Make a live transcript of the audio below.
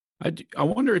I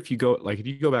wonder if you go if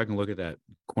you go back and look at that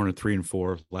corner 3 and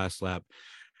 4 last lap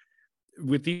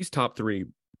with these top three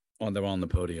on the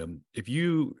podium. If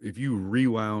you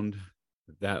rewound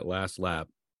that last lap,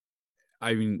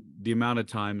 I mean, the amount of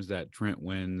times that Trent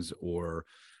wins or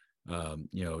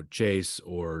Chase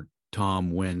or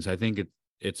Tom wins, I think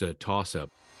it's a toss up.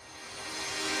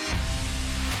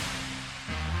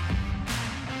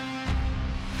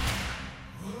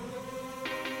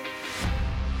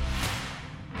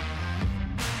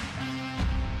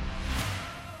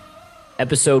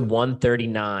 Episode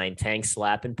 139, Tank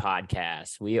Slapping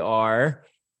Podcast. We are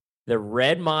the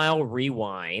Red Mile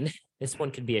Rewind. This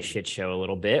one could be a shit show a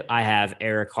little bit. I have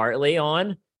Eric Hartley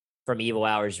on from Evil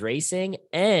Hours Racing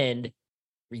and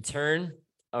return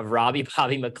of Robbie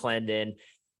Bobby McClendon.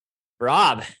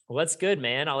 Rob, what's good,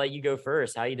 man? I'll let you go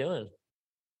first. How you doing?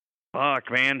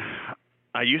 Fuck, man.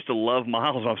 I used to love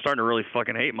Miles. I'm starting to really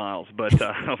fucking hate Miles, but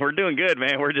we're doing good,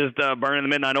 man. We're just burning the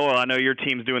midnight oil. I know your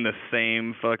team's doing the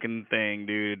same fucking thing,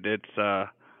 dude. It's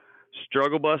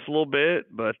struggle bus a little bit,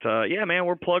 but yeah, man,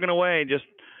 we're plugging away, just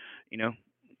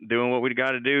doing what we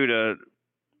got to do to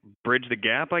bridge the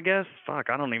gap, I guess. Fuck,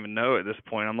 I don't even know at this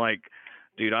point. I'm like,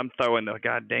 dude, I'm throwing the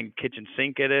goddamn kitchen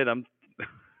sink at it. I'm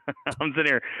sitting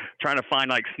here trying to find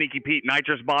like Sneaky Pete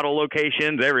nitrous bottle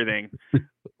locations, everything.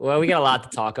 Well, we got a lot to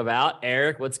talk about.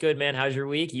 Eric, what's good, man? How's your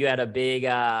week? You had a big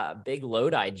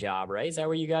Lodi job, right? Is that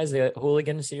where you guys, the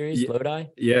Hooligan Series, Lodi?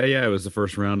 Yeah. It was the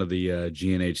first round of the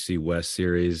GNHC West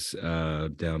Series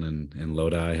down in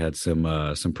Lodi. Had some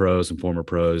pros, some former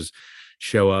pros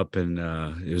show up, and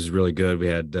it was really good. We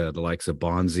had the likes of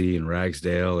Bonzi and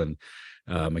Ragsdale and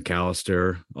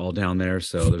McAllister all down there.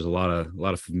 So there's a lot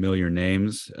of familiar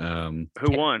names. Who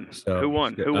won? Who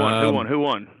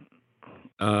won?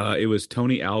 It was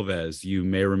Tony Alves. You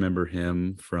may remember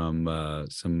him from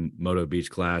some Moto Beach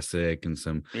Classic and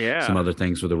some other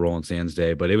things with the Rolling Sands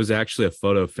Day. But it was actually a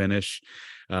photo finish.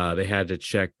 They had to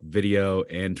check video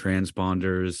and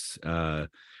transponders.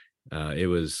 It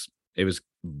was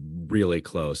really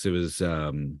close. It was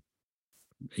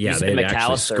they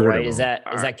McAllister, right? Is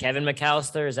that Kevin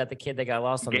McAllister? Is that the kid that got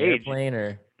lost on the airplane?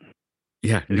 Or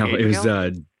it was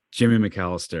Jimmy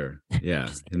McAllister,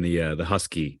 and the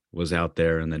Husky was out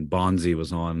there, and then Bonzi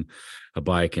was on a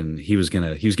bike, and he was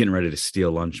getting ready to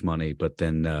steal lunch money, but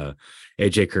then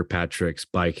AJ Kirkpatrick's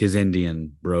bike, his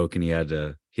Indian broke, and he had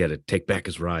to take back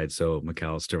his ride. So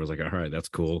McAllister was like, "All right, that's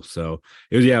cool." So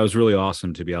it was really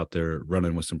awesome to be out there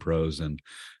running with some pros, and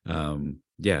it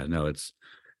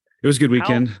was a good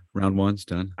weekend. Round one's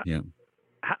done. Yeah.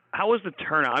 How was the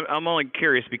turnout? I'm only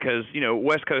curious because,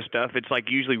 West Coast stuff, it's like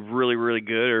usually really, really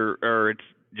good or it's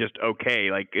just okay.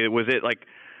 Like, was this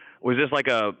like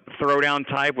a throwdown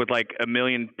type with like a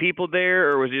million people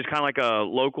there, or was it just kind of like a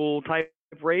local type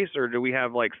race, or do we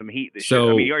have like some heat that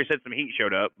showed? I mean, you already said some heat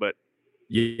showed up, but.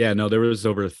 Yeah, no, there was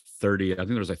over 30. I think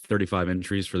there was like 35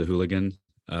 entries for the hooligan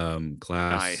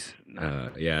class.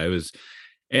 Nice. It was.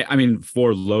 I mean,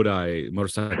 for Lodi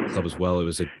Motorcycle Club as well, it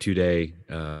was a 2-day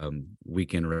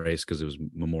weekend race because it was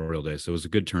Memorial Day, so it was a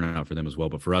good turnout for them as well.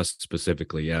 But for us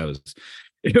specifically, it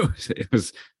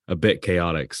was a bit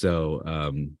chaotic. So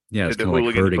it's kind of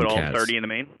like herding put cats. All 30 in the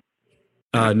main?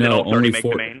 No, only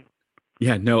 4. Main?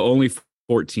 Yeah, no, only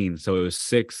 14. So it was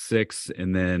 6,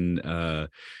 and then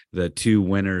the two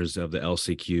winners of the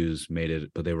LCQs made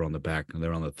it, but they were on the back and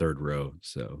they're on the third row.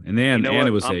 So and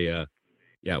it was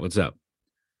what's up?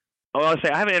 Oh, I'll say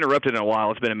I haven't interrupted in a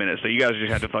while. It's been a minute, so you guys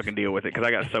just have to fucking deal with it because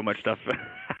I got so much stuff.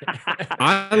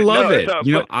 I love it. So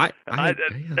you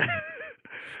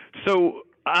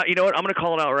know what? I'm going to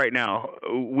call it out right now.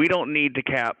 We don't need to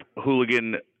cap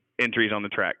hooligan entries on the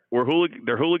track.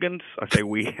 They're hooligans. I say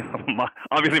we.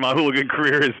 Obviously, my hooligan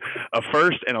career is a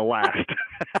first and a last.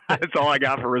 That's all I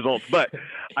got for results. But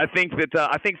I think that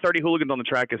 30 hooligans on the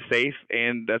track is safe,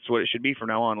 and that's what it should be from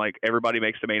now on. Like, everybody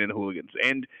makes the main in the hooligans.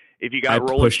 And if you got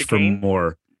rolling chicane,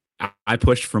 I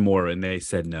pushed for more, and they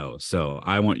said no. So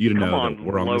I want you to know that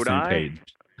we're on the same page.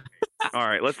 All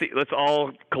right, let's see. Let's all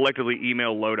collectively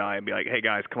email Lodi and be like, "Hey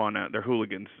guys, come on now, they're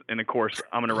hooligans." And of course,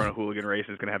 I'm going to run a hooligan race.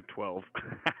 It's going to have 12.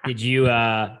 Did you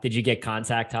get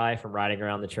contact high from riding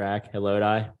around the track at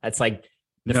Lodi? That's like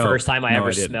the first time I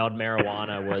ever smelled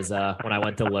marijuana was when I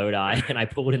went to Lodi and I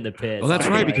pulled in the pits. Well, that's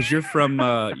right, because you're from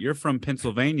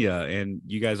Pennsylvania, and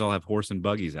you guys all have horse and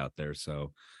buggies out there.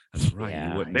 So that's right.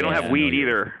 Yeah, they don't have weed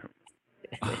either.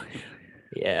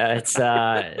 Yeah,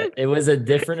 it was a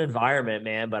different environment,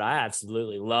 man, but I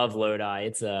absolutely love Lodi.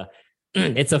 It's a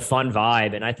fun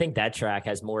vibe, and I think that track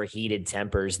has more heated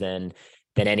tempers than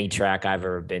any track I've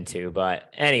ever been to. But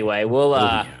anyway,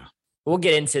 we'll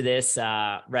get into this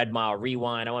Red Mile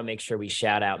Rewind. I want to make sure we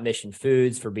shout out Mission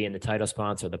Foods for being the title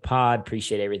sponsor of the pod.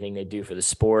 Appreciate everything they do for the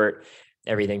sport,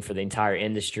 everything for the entire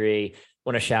industry.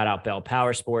 Want to shout out Bell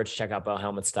Power Sports. Check out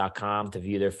bellhelmets.com to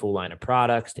view their full line of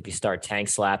products. If you start tank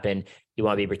slapping, you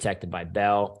want to be protected by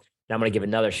Bell. And I'm going to give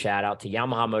another shout out to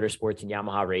Yamaha Motorsports and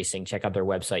Yamaha Racing. Check out their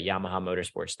website,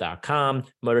 yamahamotorsports.com.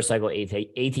 Motorcycle,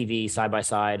 ATV,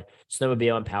 side-by-side,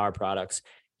 snowmobile, and power products.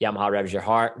 Yamaha revs your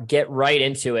heart. Get right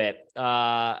into it.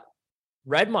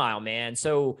 Red Mile, man.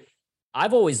 So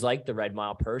I've always liked the Red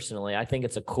Mile personally. I think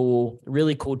it's a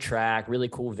really cool track, really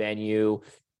cool venue.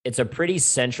 It's a pretty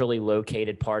centrally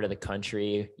located part of the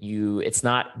country. It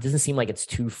doesn't seem like it's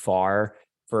too far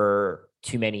for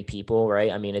too many people,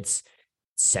 right? I mean, it's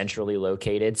centrally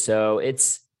located. So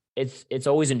it's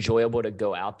always enjoyable to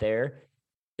go out there.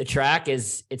 The track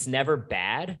it's never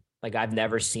bad. Like, I've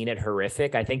never seen it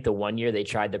horrific. I think the one year they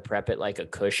tried to prep it like a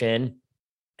cushion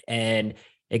and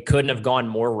it couldn't have gone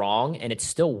more wrong. And it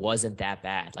still wasn't that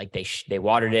bad. Like, they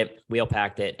watered it, wheel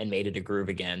packed it, and made it a groove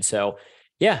again. So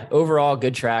yeah, overall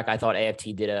good track. I thought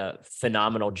AFT did a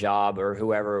phenomenal job, or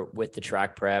whoever, with the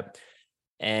track prep.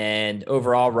 And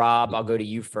overall, Rob, I'll go to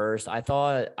you first. I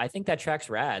think that track's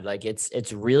rad. Like,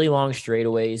 it's really long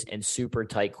straightaways and super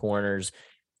tight corners.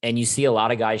 And you see a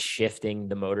lot of guys shifting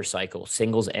the motorcycle,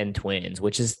 singles and twins,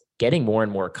 which is getting more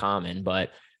and more common.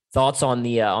 But thoughts on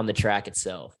the track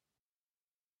itself?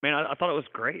 Man, I thought it was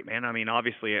great, man. I mean,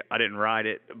 obviously I didn't ride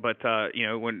it, but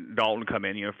when Dalton come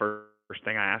in, first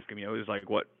thing I asked him, was like,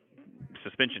 what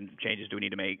suspension changes do we need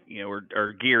to make,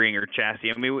 or gearing or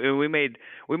chassis? I mean, we made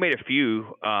a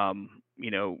few.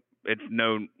 It's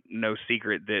no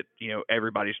secret that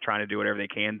everybody's trying to do whatever they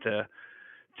can to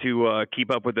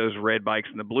keep up with those red bikes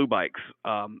and the blue bikes.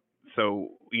 So,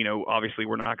 obviously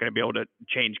we're not going to be able to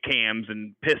change cams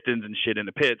and pistons and shit in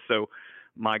the pits. So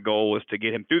my goal was to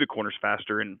get him through the corners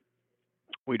faster, and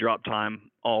we dropped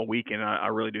time all week. And I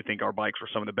really do think our bikes were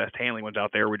some of the best handling ones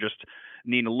out there. We're just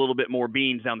needing a little bit more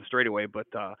beans down the straightaway. But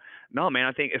no, man,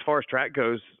 I think as far as track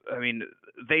goes, I mean,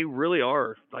 they really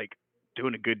are like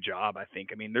doing a good job, I think.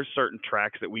 I mean, there's certain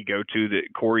tracks that we go to that,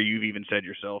 Corey, you've even said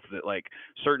yourself that like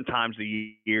certain times of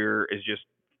the year is just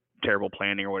terrible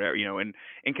planning or whatever, and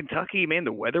in Kentucky, man,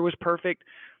 the weather was perfect.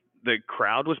 The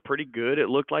crowd was pretty good. It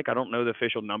looked like, I don't know the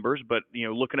official numbers, but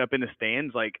looking up in the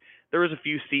stands, like there was a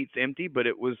few seats empty, but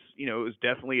it was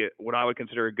definitely what I would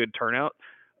consider a good turnout.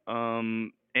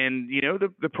 And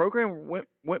the program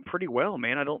went pretty well,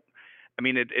 man.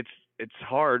 It's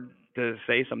hard to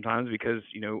say sometimes because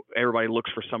everybody looks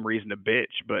for some reason to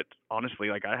bitch, but honestly,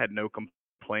 like, I had no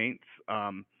complaints.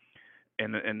 And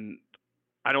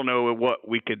I don't know what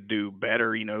we could do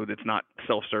better, that's not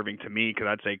self-serving to me, because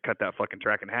I'd say cut that fucking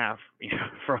track in half,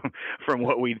 from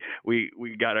what we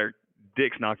got our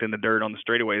dicks knocked in the dirt on the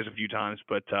straightaways a few times.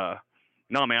 But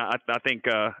no, man, I think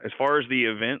as far as the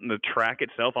event and the track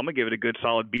itself, I'm gonna give it a good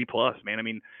solid B+, man. I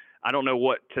mean, I don't know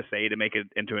what to say to make it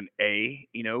into an A,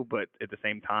 but at the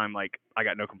same time, like, I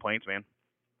got no complaints, man.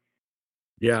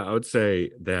 Yeah, I would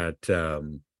say that.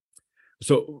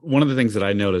 So one of the things that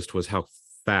I noticed was how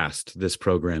fast this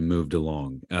program moved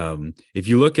along. If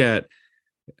you look at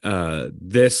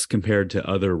this compared to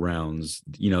other rounds,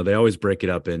 they always break it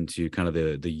up into kind of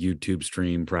the YouTube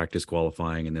stream practice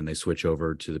qualifying, and then they switch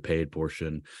over to the paid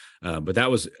portion. But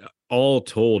that was all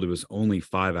told, it was only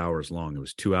 5 hours long. It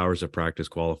was 2 hours of practice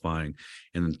qualifying,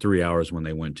 and then 3 hours when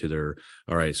they went to their,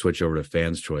 all right, switch over to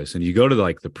fans choice. And you go to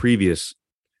like the previous,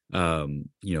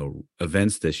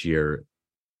 events this year,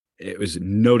 it was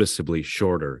noticeably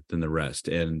shorter than the rest.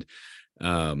 And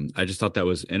I just thought that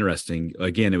was interesting.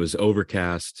 Again, it was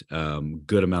overcast,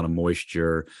 good amount of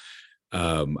moisture.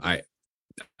 I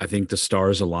think the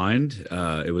stars aligned.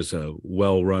 It was a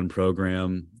well-run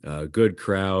program, good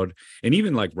crowd. And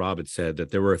even like Rob had said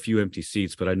that there were a few empty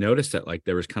seats, but I noticed that like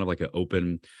there was kind of like an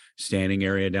open standing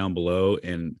area down below.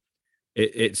 And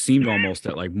it seemed almost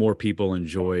that like more people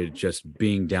enjoyed just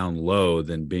being down low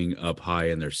than being up high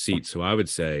in their seats. So I would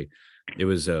say it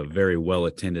was a very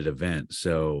well-attended event.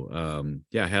 So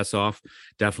yeah, hats off.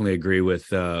 Definitely agree with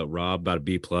Rob about a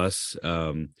B+.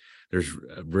 There's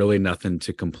really nothing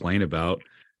to complain about.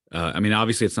 I mean,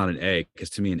 obviously it's not an A, because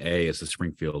to me an A is the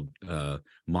Springfield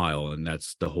mile, and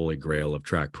that's the holy grail of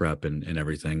track prep and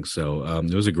everything. So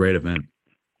it was a great event.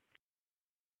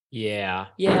 Yeah.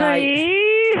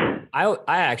 I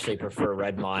actually prefer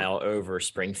Red Mile over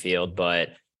Springfield, but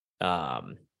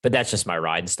that's just my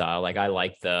riding style. Like, I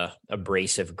like the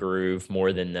abrasive groove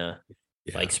more than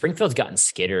like Springfield's gotten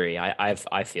skittery.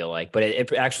 I feel like, but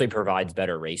it actually provides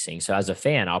better racing. So as a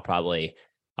fan, I'll probably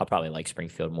like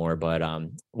Springfield more. But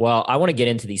well, I want to get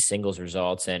into these singles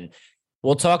results, and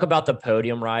We'll talk about the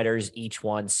podium riders, each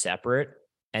one separate,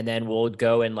 and then we'll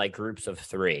go in like groups of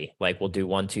 3. Like we'll do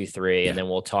 1, 2, 3, and then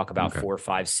we'll talk about 4,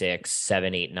 5, 6,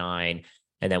 7, 8, 9,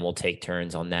 and then we'll take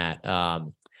turns on that.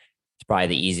 It's probably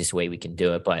the easiest way we can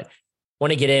do it, but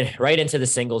want to get in right into the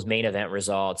singles main event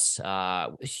results.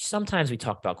 Sometimes we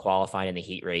talk about qualifying in the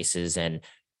heat races, and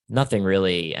nothing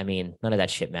really. I mean, none of that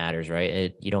shit matters,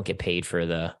 right? You don't get paid for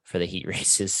the heat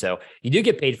races, so you do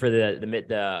get paid for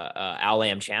the Al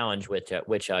Lam Challenge,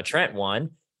 which Trent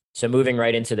won. So moving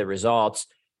right into the results,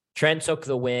 Trent took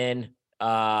the win.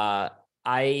 I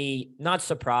not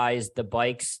surprised.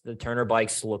 The Turner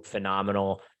bikes look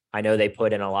phenomenal. I know they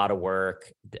put in a lot of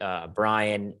work.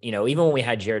 Brian, even when we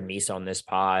had Jared Meese on this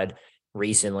pod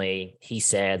recently, he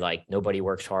said like nobody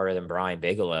works harder than Brian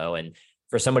Bigelow. And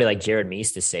for somebody like Jared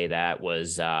Meese to say that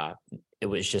it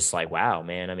was just like, wow,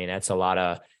 man. I mean, that's a lot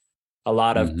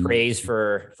of praise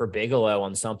for Bigelow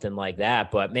on something like that.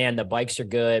 But man, the bikes are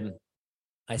good.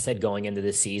 I said going into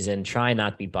the season, try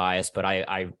not to be biased, but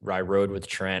I rode with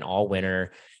Trent all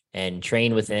winter and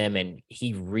trained with him, and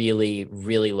he really,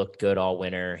 really looked good all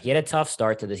winter. He had a tough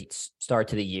start to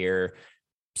the year.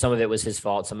 Some of it was his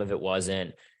fault, some of it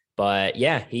wasn't. But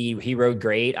yeah, he rode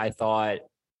great. I thought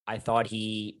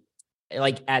he,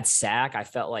 like at SAC, I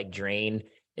felt like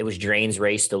it was Drain's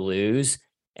race to lose.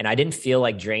 And I didn't feel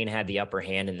like Drain had the upper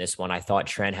hand in this one. I thought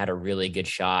Trent had a really good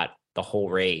shot the whole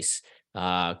race.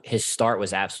 His start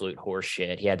was absolute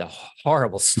horseshit. He had a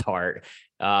horrible start.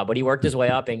 But he worked his way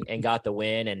up and got the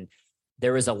win. And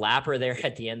there was a lapper there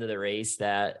at the end of the race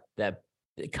that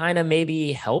kind of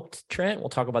maybe helped Trent. We'll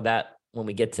talk about that when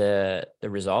we get to the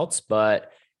results.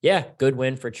 But yeah, good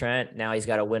win for Trent. Now he's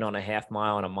got a win on a half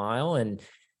mile and a mile. And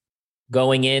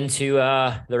going into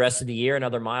the rest of the year,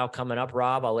 another mile coming up.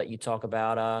 Rob, I'll let you talk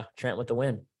about Trent with the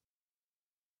win.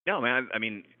 No, man. I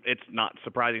mean, it's not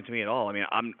surprising to me at all. I mean,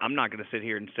 I'm not going to sit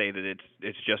here and say that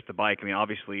it's just the bike. I mean,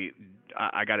 obviously,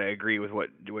 I got to agree with what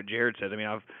Jared said. I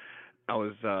mean, I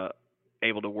was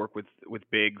able to work with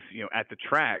Biggs, at the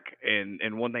track,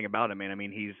 and one thing about him, man. I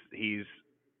mean, he's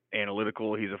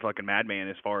analytical. He's a fucking madman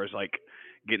as far as like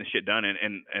getting the shit done,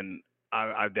 and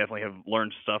I definitely have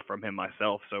learned stuff from him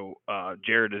myself. So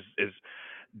Jared is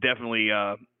definitely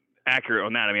accurate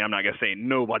on that. I mean, I'm not going to say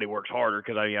nobody works harder,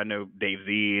 because I know Dave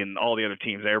Z and all the other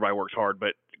teams, everybody works hard,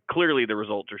 but clearly the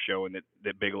results are showing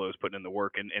that Bigelow's putting in the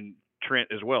work, and Trent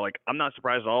as well. Like, I'm not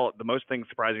surprised at all. The most thing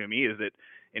surprising to me is that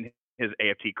in his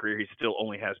AFT career, he still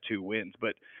only has 2 wins,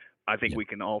 but I think we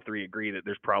can all 3 agree that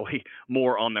there's probably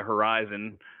more on the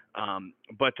horizon.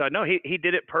 But no, he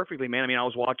did it perfectly, man. I mean, I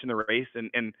was watching the race,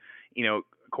 and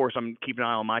of course I'm keeping an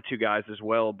eye on my 2 guys as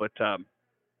well, but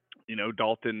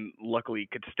Dalton luckily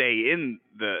could stay in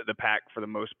the pack for the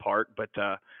most part, but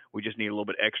we just need a little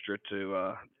bit extra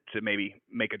to maybe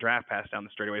make a draft pass down the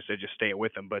straightaway, so just stay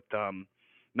with him. But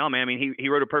no, man, I mean, he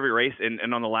rode a perfect race,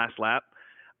 and on the last lap,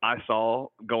 I saw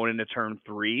going into turn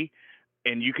 3,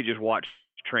 and you could just watch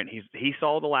Trent. He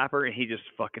saw the lapper, and he just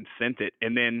fucking sent it,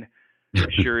 and then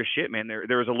sure as shit, man,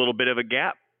 there was a little bit of a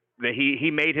gap that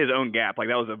he made his own gap. Like,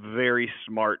 that was a very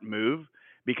smart move.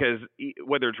 Because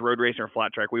whether it's road racing or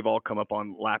flat track, we've all come up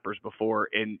on lappers before,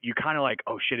 and you kind of like,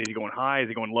 oh shit, is he going high? Is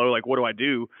he going low? Like, what do I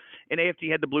do? And AFT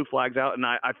had the blue flags out, and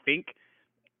I think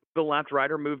the left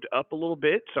rider moved up a little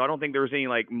bit, so I don't think there was any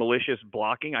like malicious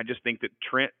blocking. I just think that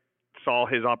Trent saw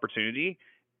his opportunity,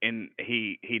 and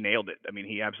he nailed it. I mean,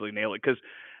 he absolutely nailed it. Because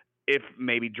if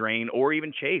maybe Drain or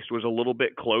even Chase was a little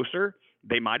bit closer,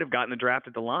 they might have gotten the draft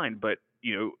at the line, but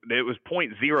it was 0.08,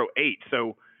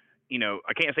 so.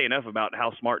 I can't say enough about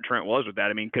how smart Trent was with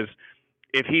that. I mean, because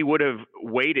if he would have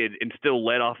waited and still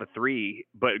led off a 3,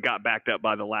 but got backed up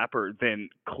by the lapper, then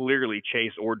clearly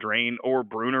Chase or Drain or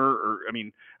Bruner,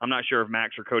 I'm not sure if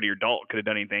Max or Cody or Dalt could have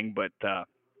done anything, but I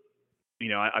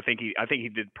think he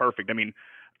did perfect. I mean,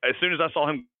 as soon as I saw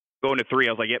him go into 3,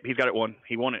 I was like, yep, he's got it won.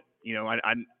 He won it.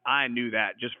 I knew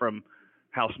that just from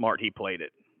how smart he played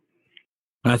it.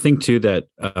 I think too that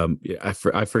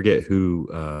I forget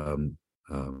who.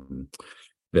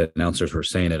 The announcers were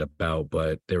saying it about,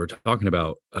 but they were talking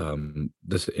about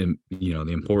this, the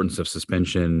importance of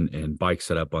suspension and bike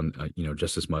setup on,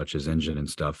 just as much as engine and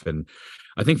stuff. And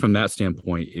I think from that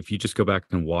standpoint, if you just go back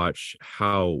and watch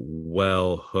how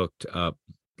well hooked up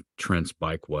Trent's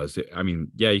bike was, I mean,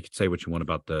 yeah, you could say what you want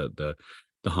about the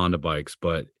Honda bikes,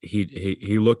 but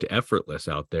he looked effortless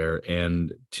out there.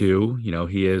 And 2,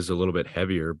 he is a little bit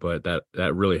heavier, but that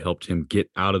really helped him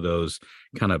get out of those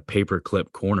kind of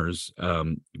paperclip corners,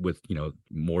 with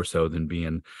more so than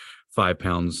being 5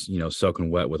 pounds soaking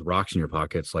wet with rocks in your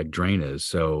pockets like Drain is.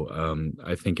 So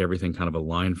I think everything kind of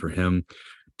aligned for him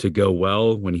to go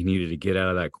well when he needed to get out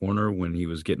of that corner when he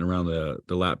was getting around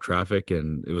the lap traffic,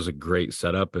 and it was a great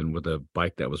setup and with a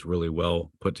bike that was really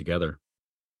well put together.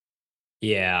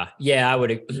 Yeah, I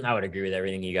would agree with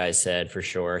everything you guys said for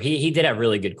sure. He did have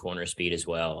really good corner speed as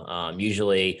well.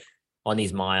 Usually on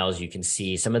these miles, you can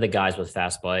see some of the guys with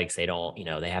fast bikes. They don't,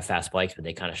 they have fast bikes, but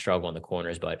they kind of struggle in the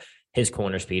corners. But his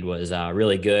corner speed was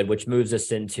really good, which moves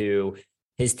us into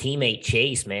his teammate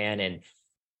Chase, man. And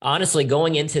honestly,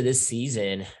 going into this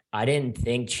season, I didn't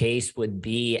think Chase would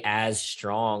be as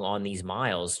strong on these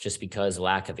miles just because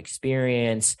lack of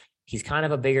experience. He's kind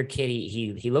of a bigger kid.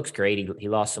 He looks great. He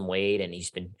lost some weight and he's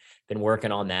been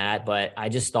working on that. But I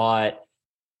just thought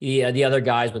the other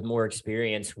guys with more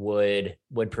experience would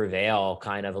prevail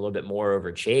kind of a little bit more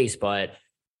over Chase. But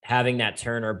having that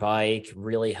Turner bike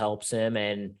really helps him,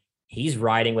 and he's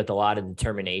riding with a lot of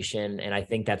determination. And I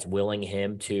think that's willing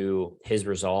him to his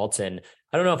results. And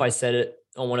I don't know if I said it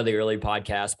on one of the early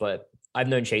podcasts, but I've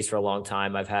known Chase for a long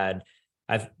time. I've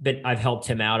helped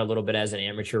him out a little bit as an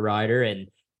amateur rider. And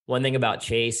one thing about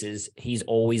Chase is he's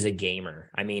always a gamer.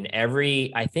 I mean,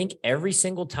 I think every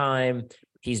single time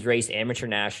he's raced amateur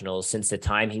nationals since the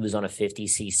time he was on a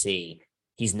 50cc,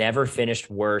 he's never finished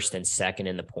worse than second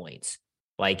in the points.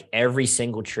 Like every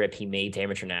single trip he made to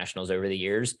amateur nationals over the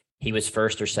years, he was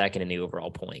first or second in the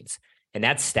overall points. And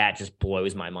that stat just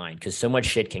blows my mind because so much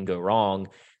shit can go wrong.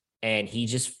 And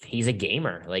he's a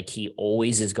gamer. Like he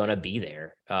always is going to be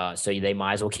there. So they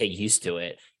might as well get used to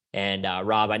it. And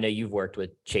Rob, I know you've worked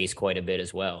with Chase quite a bit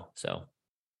as well. So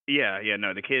yeah,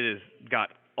 no, the kid has got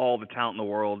all the talent in the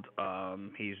world.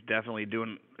 He's definitely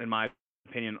doing, in my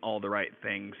opinion, all the right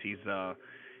things. He's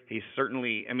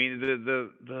certainly, I mean,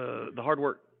 the hard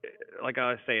work, like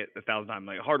I say it 1,000 times,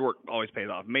 like hard work always pays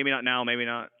off. Maybe not now, maybe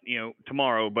not,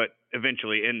 tomorrow, but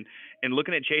eventually. And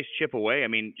looking at Chase chip away, I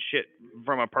mean, shit,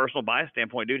 from a personal bias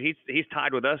standpoint, dude, he's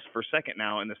tied with us for second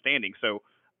now in the standing. So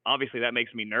obviously that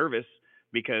makes me nervous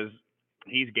because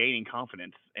he's gaining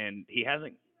confidence, and he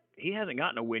hasn't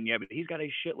gotten a win yet, but he's got a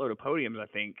shitload of podiums, I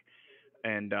think.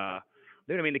 And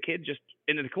dude, I mean, the kid just,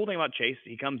 and the cool thing about Chase,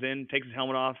 he comes in, takes his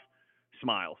helmet off,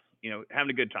 smiles, having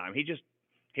a good time.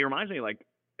 He reminds me like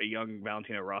a young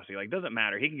Valentino Rossi. Like, doesn't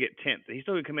matter. He can get 10th. He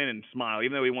still can come in and smile,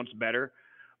 even though he wants better.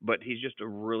 But he's just a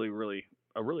really, really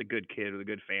good kid with a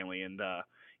good family. And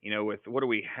with what are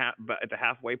we at the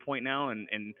halfway point now? And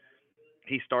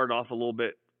he started off a little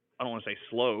bit, I don't want to say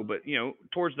slow, but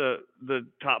towards the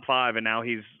top 5, and now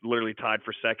he's literally tied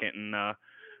for second. And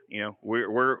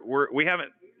we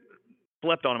haven't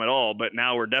slept on him at all, but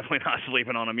now we're definitely not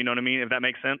sleeping on him. You know what I mean? If that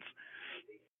makes sense.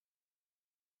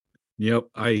 Yep.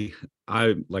 I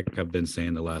like I've been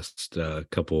saying the last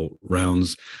couple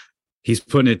rounds, he's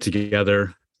putting it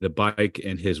together. The bike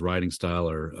and his riding style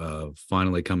are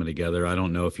finally coming together. I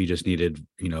don't know if he just needed,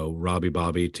 Robbie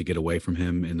Bobby to get away from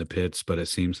him in the pits, but it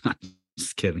seems, I'm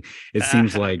just kidding. It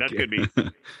seems like that could be.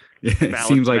 It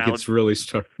seems like it's really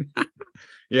starting.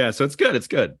 Yeah. So it's good. It's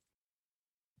good.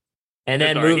 And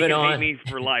then moving on. Hate me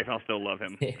for life. I'll still love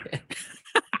him.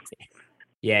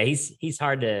 Yeah, he's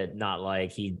hard to not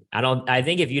like. I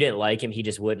think if you didn't like him, he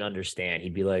just wouldn't understand.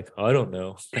 He'd be like, I don't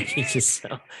know. Like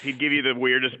he'd give you the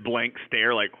weirdest blank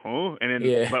stare, like, huh? And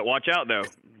then, But watch out though.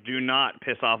 Do not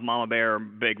piss off Mama Bear or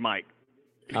Big Mike.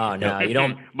 Oh no, you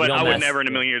don't. But I would never in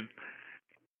a million years.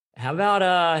 How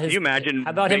about Can you imagine? How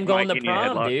about him going to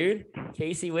prom, dude?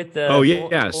 Casey with the. Oh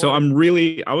yeah. So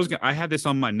I had this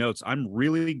on my notes. I'm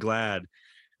really glad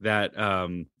that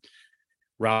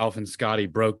Ralph and Scotty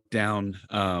broke down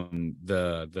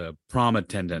the prom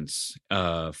attendance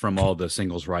from all the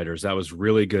singles riders. That was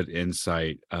really good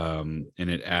insight, and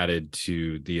it added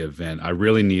to the event. I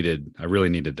really needed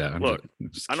that. Look,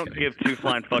 I don't give two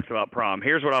flying fucks about prom.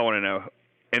 Here's what I want to know,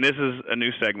 and this is a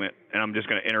new segment, and I'm just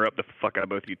going to interrupt the fuck out of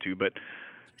both you two. But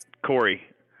Corey,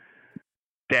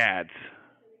 dads,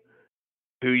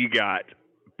 who you got,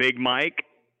 Big Mike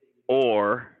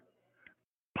or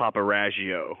Papa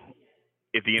Raggio?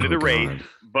 At the end of the race,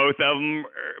 both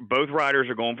riders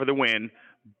are going for the win.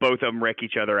 Both of them wreck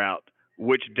each other out.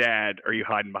 Which dad are you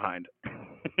hiding behind?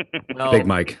 Well, Big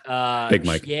Mike. Big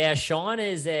Mike. Yeah, Sean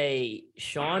is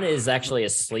actually a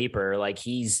sleeper. Like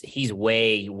he's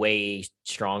way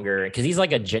stronger because he's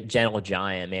like a gentle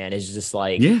giant, man. It's just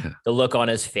like the look on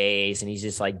his face, and he's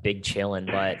just like big chilling.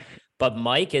 But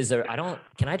Mike is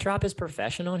can I drop his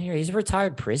profession on here? He's a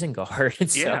retired prison guard.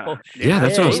 That's what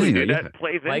I'm saying. That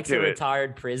plays Mike's into a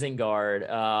retired prison guard.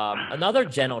 Another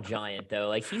gentle giant though.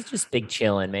 Like he's just big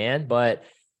chilling, man. But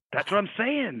that's what I'm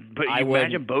saying. But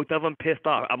imagine both of them pissed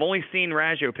off. I've only seen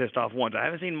Raggio pissed off once. I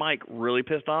haven't seen Mike really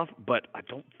pissed off, but I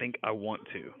don't think I want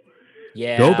to.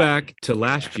 Yeah. Go back to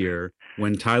last year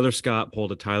when Tyler Scott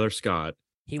pulled a Tyler Scott.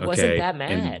 He wasn't that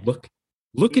mad. And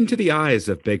look into the eyes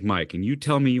of Big Mike, and you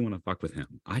tell me you want to fuck with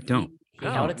him. I don't. He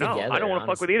held it together. I don't want to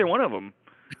fuck with either one of them.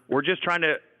 We're just trying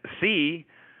to see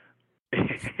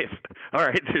if, all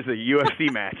right, there's a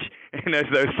UFC match, and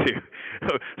there's those two.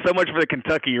 So much for the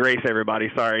Kentucky race, everybody.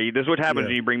 Sorry. This is what happens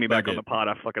when you bring me back on the pod.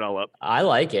 I fuck it all up. I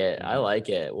like it.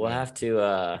 We'll have to,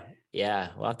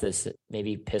 we'll have to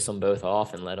maybe piss them both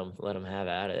off and let them have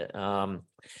at it.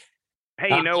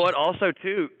 Hey, you know what? Also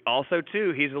too,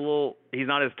 he's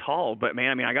not as tall, but man,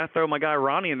 I mean, I got to throw my guy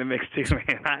Ronnie in the mix too,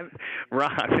 man.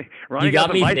 Ronnie got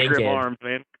some vice grip arms,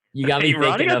 man. You got me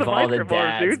thinking of all the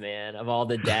dads, man. Of all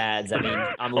the dads. I mean,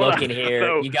 I'm looking here.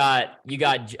 So, you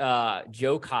got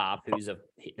Joe Kopp,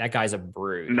 that guy's a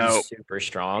brute. No, he's super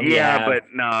strong. Yeah, but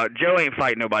no, Joe ain't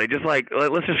fighting nobody. Just like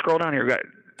let's just scroll down here. We got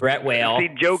Brett Whale,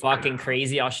 Joe, fucking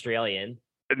crazy Australian.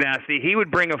 Now, see, he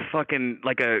would bring a fucking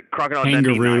like a crocodile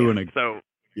kangaroo and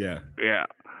yeah.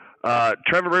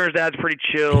 Trevor Bruner's dad's pretty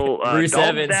chill. Bruce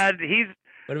Evans' dad,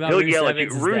 what about Bruce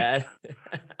Evans' dad?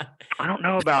 I don't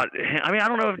know about him. I mean, I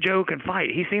don't know if Joe can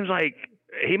fight. He seems like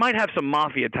he might have some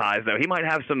mafia ties, though. He might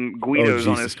have some Guidos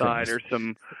on his side or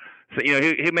some. So, you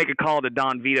know, he'd make a call to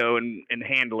Don Vito and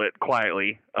handle it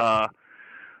quietly.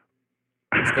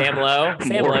 Sam Lowe.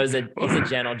 Sam Lowe's he's a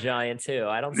gentle giant too.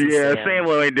 I don't see Sam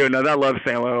Lowe ain't doing nothing. I love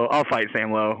Sam Lowe. I'll fight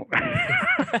Sam Lowe.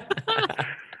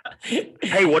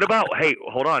 Hey,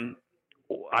 hold on.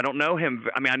 I don't know him.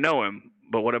 I mean, I know him,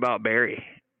 but what about Barry?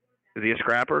 Is he a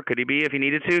scrapper? Could he be if he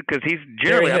needed to? Because he's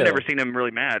generally, I've never seen him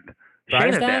really mad.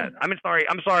 Breyer's Shayna's dad? I'm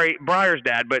sorry, Breyer's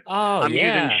dad, but I'm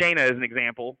using Shayna as an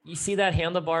example. You see that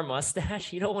handlebar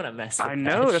mustache? You don't want to mess with I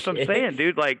know, that's shit. what I'm saying,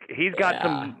 dude. Like he's got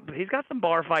some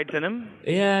bar fights in him.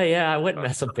 Yeah, I wouldn't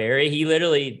mess with Barry. He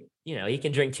literally, he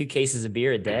can drink 2 cases of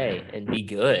beer a day and be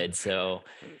good. So,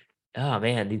 oh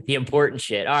man, the important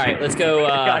shit. All right, let's go.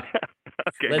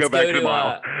 Okay, go back to the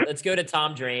model. Let's go to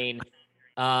Tom Drain.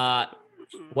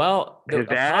 Well, his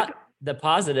dad? The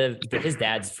positive, his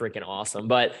dad's freaking awesome.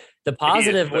 But the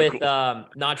positive with cool.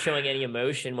 Not showing any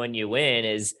emotion when you win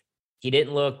is he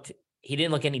didn't look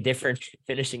any different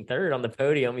finishing third on the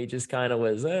podium. He just kind of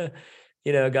was, got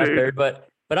third. But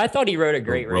I thought he rode a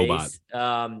great race.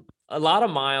 A lot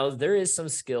of miles. There is some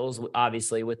skills,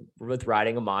 obviously, with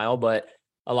riding a mile, but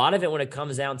a lot of it when it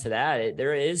comes down to that,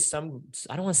 there is some,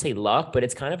 I don't want to say luck, but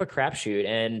it's kind of a crapshoot.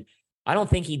 And I don't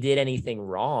think he did anything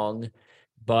wrong.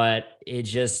 But it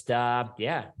just,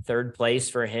 third place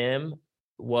for him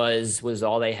was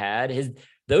all they had.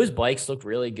 Those bikes look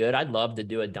really good. I'd love to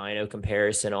do a dyno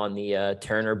comparison on the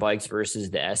Turner bikes versus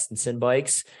the Estenson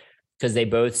bikes because they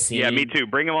both seem. Yeah, me too.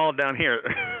 Bring them all down here.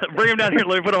 Bring them down here.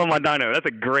 Let me put them on my dyno. That's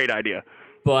a great idea.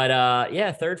 But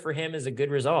third for him is a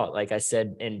good result. Like I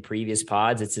said in previous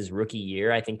pods, it's his rookie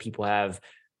year. I think people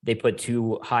they put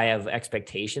too high of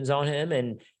expectations on him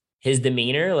and. His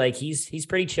demeanor, like he's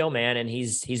pretty chill, man, and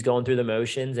he's going through the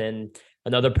motions. And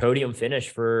another podium finish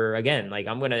for again, like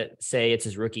I'm gonna say it's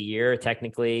his rookie year,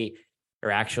 technically,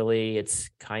 or actually, it's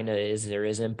kind of is or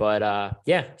isn't, but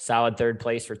solid third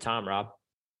place for Tom, Rob.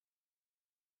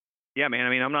 Yeah, man. I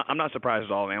mean, I'm not surprised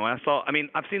at all, man.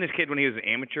 I've seen this kid when he was an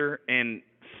amateur and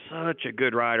such a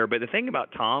good rider. But the thing about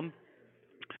Tom,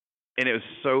 and it was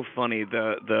so funny,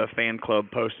 the fan club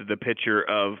posted the picture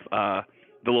of.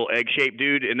 The little egg-shaped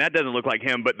dude, and that doesn't look like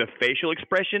him, but the facial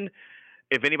expression,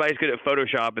 if anybody's good at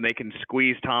Photoshop and they can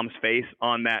squeeze Tom's face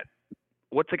on that,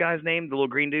 what's the guy's name? The little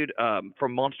green dude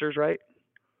from Monsters, right?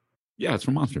 Yeah, it's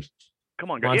from Monsters. Come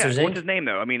on, guys. Yeah, what's his name,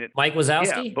 though? I mean, Mike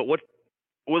Wazowski? Yeah, but what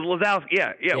was Wazowski?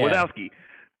 Yeah, Wazowski.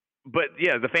 But,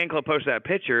 yeah, the fan club posted that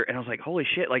picture, and I was like, holy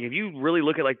shit, like, if you really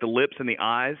look at, like, the lips and the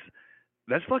eyes,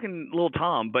 that's fucking little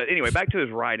Tom. But anyway, back to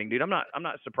his riding, dude. I'm not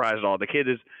surprised at all. The kid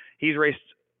he's raced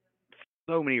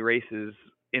so many races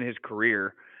in his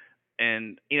career,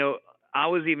 and I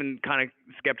was even kind of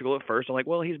skeptical at first. I'm like,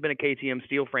 well, he's been a KTM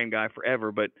steel frame guy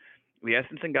forever, but the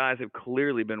Estenson guys have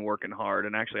clearly been working hard.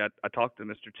 And actually, I talked to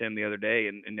Mr. Tim the other day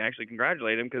and actually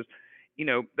congratulated him because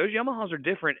those Yamahas are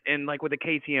different. And like with a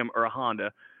KTM or a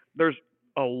Honda, there's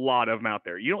a lot of them out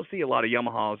there. You don't see a lot of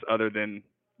Yamahas other than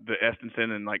the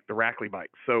Estenson and like the Rackley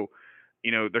bikes. So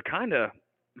they're kind of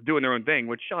doing their own thing,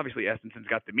 which obviously Estenson's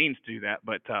got the means to do that,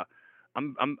 but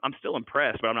I'm still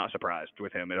impressed, but I'm not surprised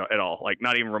with him at all. Like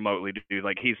not even remotely, dude.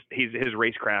 Like his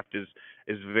racecraft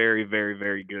is very, very,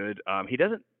 very good. He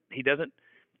doesn't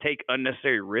take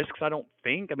unnecessary risks, I don't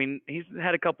think. I mean, he's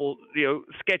had a couple,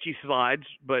 sketchy slides,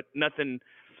 but nothing.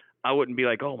 I wouldn't be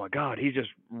like, oh my God, he's just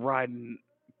riding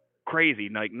crazy.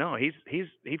 Like no, he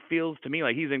feels to me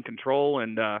like he's in control,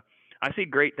 and I see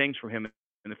great things from him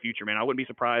in the future, man. I wouldn't be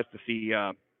surprised to see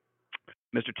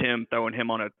Mr. Tim throwing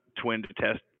him on a twin to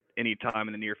test any time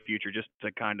in the near future, just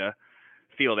to kind of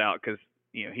feel it out, because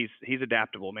he's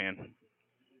adaptable, man.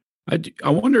 I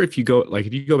wonder if you go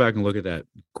back and look at that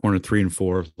corner 3 and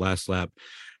 4 last lap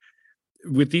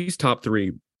with these top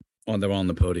three on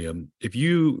the podium. If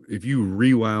you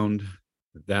rewound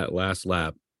that last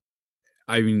lap,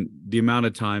 I mean, the amount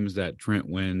of times that Trent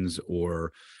wins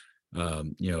or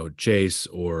Chase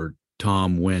or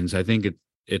Tom wins, I think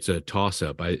it's a toss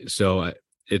up.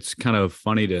 It's kind of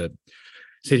funny to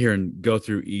sit here and go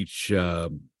through each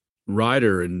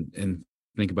rider and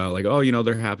think about like, oh,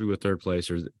 they're happy with third place,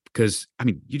 or because I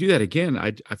mean, you do that again,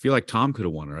 I feel like Tom could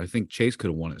have won it. I think Chase could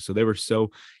have won it. So they were so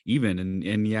even,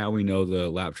 and yeah, we know the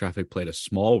lap traffic played a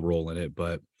small role in it,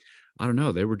 but I don't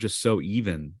know, they were just so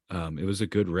even. It was a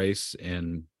good race,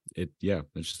 and it's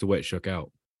just the way it shook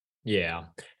out. Yeah.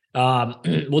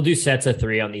 We'll do sets of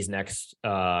 3 on these next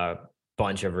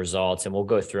bunch of results, and we'll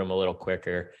go through them a little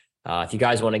quicker. If you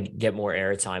guys want to get more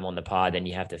airtime on the pod, then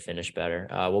you have to finish better.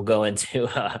 We'll go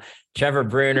into Trevor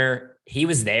Bruner. He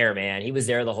was there, man. He was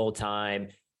there the whole time.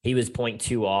 He was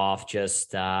 0.2 off.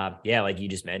 Just like you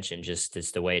just mentioned, just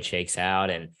it's the way it shakes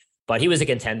out. But he was a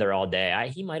contender all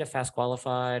day. He might have fast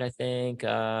qualified, I think.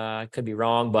 I could be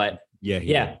wrong, but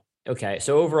yeah. Okay.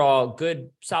 So overall, good,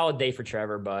 solid day for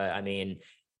Trevor. But I mean,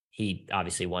 he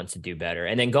obviously wants to do better.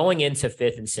 And then going into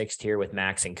 5th and 6th here with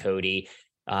Max and Cody.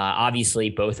 Obviously,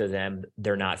 both of them,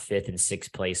 they're not 5th and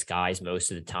 6th place guys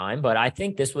most of the time, but I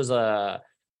think this was a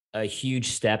huge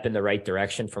step in the right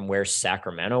direction from where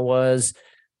Sacramento was.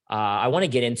 I want to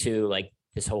get into like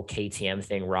this whole KTM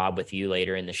thing, Rob, with you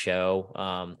later in the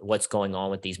show, what's going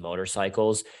on with these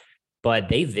motorcycles, but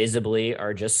they visibly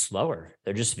are just slower.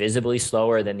 They're just visibly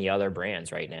slower than the other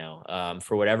brands right now.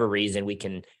 For whatever reason, we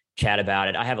can chat about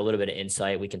it. I have a little bit of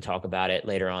insight. We can talk about it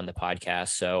later on the podcast.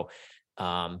 So,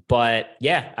 but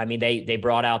yeah, I mean, they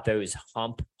brought out those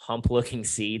hump looking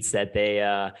seats that they,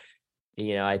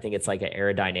 I think it's like an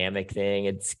aerodynamic thing.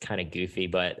 It's kind of goofy,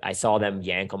 but I saw them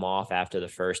yank them off after the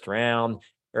first round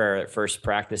or first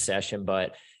practice session.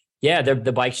 But yeah,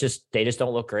 the bikes they just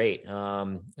don't look great.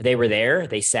 They were there,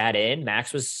 they sat in.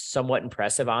 Max was somewhat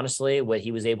impressive, honestly, what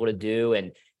he was able to do.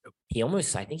 And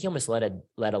I think he almost let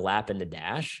a lap in the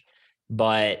dash,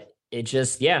 but it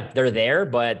just, they're there,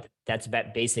 but that's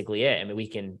basically it. I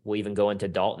mean, we'll even go into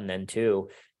Dalton then too.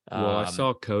 Well, I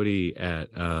saw Cody at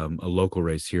a local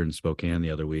race here in Spokane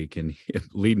the other week, and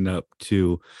leading up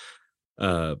to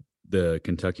the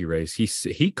Kentucky race,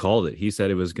 he called it. He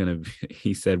said it was going to be,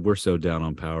 he said, we're so down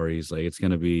on power. He's like, it's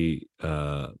going to be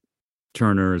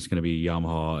Turner, it's going to be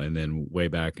Yamaha, and then way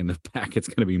back in the back, it's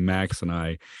going to be Max and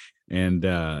I. And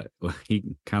he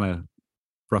kind of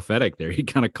prophetic there. He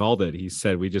kind of called it. He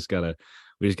said, we just got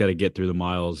to get through the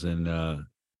miles, and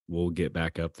we'll get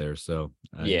back up there. So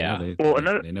they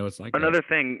know it's like another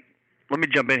thing. Let me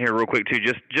jump in here real quick too,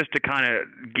 just to kind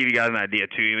of give you guys an idea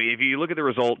too. If you look at the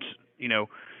results, you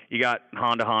got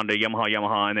Honda,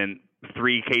 Yamaha, and then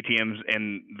 3 KTMs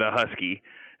and the Husky.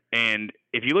 And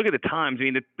if you look at the times, I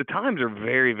mean, the times are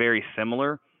very, very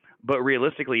similar, but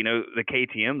realistically, the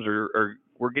KTMs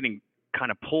we're getting kind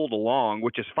of pulled along,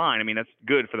 which is fine. I mean, that's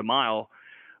good for the mile.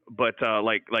 But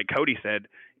like Cody said,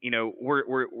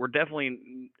 we're definitely,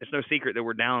 it's no secret that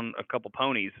we're down a couple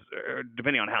ponies,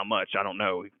 depending on how much. I don't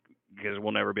know, because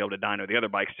we'll never be able to dyno the other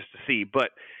bikes just to see. But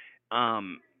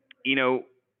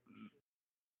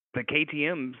the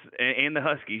KTMs and the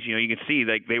Huskies, you can see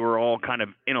like they were all kind of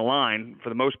in a line for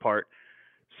the most part.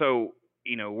 So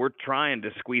we're trying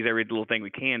to squeeze every little thing we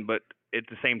can, but at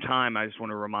the same time, I just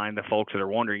want to remind the folks that are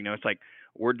wondering, it's like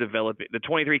we're developing. The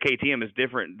 23 KTM is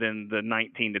different than the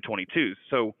 19 to 22s.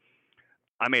 So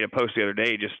I made a post the other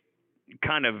day just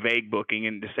kind of vague booking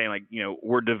and just saying like,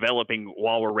 we're developing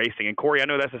while we're racing. And Corey, I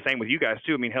know that's the same with you guys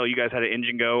too. I mean, hell, you guys had an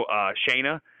engine go.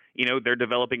 Shayna, they're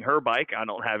developing her bike. I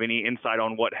don't have any insight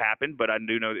on what happened, but I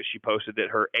do know that she posted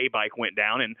that her A bike went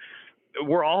down, and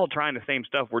we're all trying the same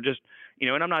stuff. We're just,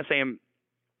 and I'm not saying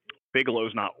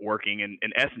Bigelow's not working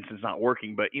and Essence is not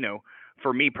working, but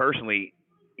for me personally,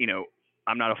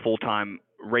 I'm not a full-time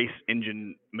race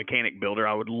engine mechanic builder.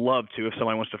 I would love to. If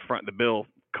somebody wants to front the bill,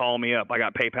 call me up. I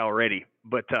got PayPal ready.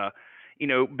 But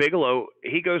Bigelow,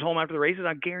 he goes home after the races.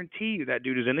 I guarantee you that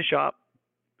dude is in the shop,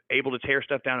 able to tear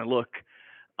stuff down and look.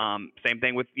 Same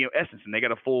thing with Essence, and they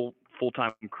got a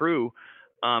full-time crew.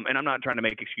 And I'm not trying to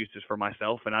make excuses for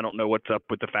myself, and I don't know what's up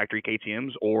with the factory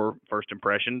KTMs or First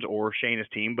Impressions or Shayna's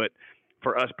team, but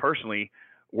for us personally,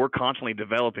 we're constantly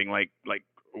developing. Like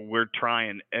we're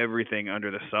trying everything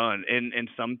under the sun, and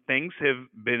some things have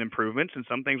been improvements, and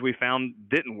some things we found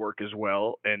didn't work as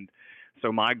well. And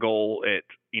so my goal at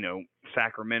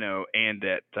Sacramento and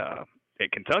at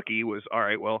at Kentucky was, all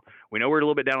right, well, we know we're a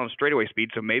little bit down on straightaway speed,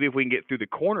 so maybe if we can get through the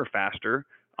corner faster,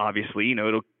 obviously,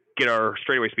 it'll get our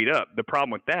straightaway speed up. The problem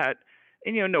with that,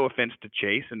 and, no offense to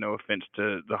Chase and no offense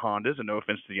to the Hondas and no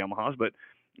offense to the Yamahas, but,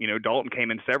 Dalton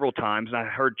came in several times, and I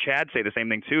heard Chad say the same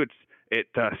thing too. It's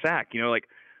at SAC, like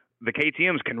the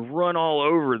KTMs can run all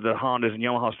over the Hondas and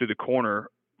Yamahas through the corner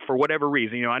for whatever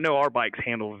reason. I know our bikes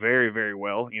handle very, very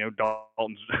well.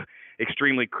 Dalton's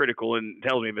extremely critical and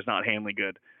tells me if it's not handling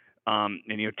good. And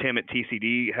Tim at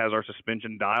TCD has our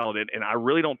suspension dialed in, and I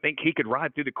really don't think he could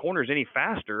ride through the corners any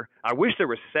faster. I wish there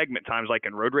was segment times like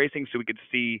in road racing so we could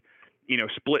see,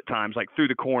 split times like through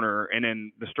the corner and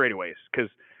then the straightaways,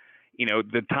 because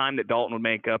the time that Dalton would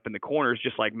make up in the corners,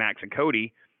 just like Max and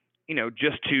Cody,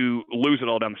 just to lose it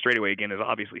all down the straightaway again is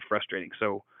obviously frustrating.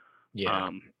 So,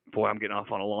 boy, I'm getting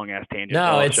off on a long ass tangent. No,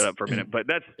 I'll shut up for a minute, but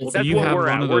that's what we're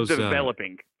at. We're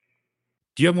developing.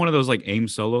 Do you have one of those like aim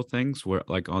solo things where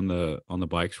like on the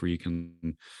bikes where you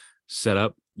can set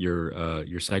up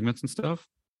your segments and stuff?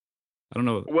 I don't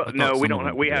know. Well, no, we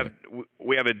don't. We have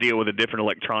a deal with a different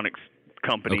electronics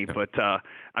company, okay.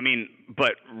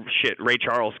 but shit, Ray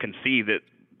Charles can see that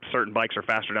certain bikes are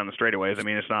faster down the straightaways. I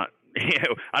mean, it's not.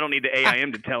 I don't need the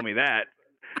AIM to tell me that.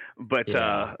 But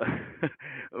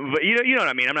but you know what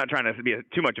I mean. I'm not trying to be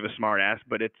too much of a smart ass,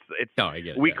 but it's no, I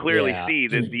get it, we clearly see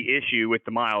that the issue with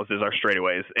the miles is our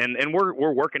straightaways, and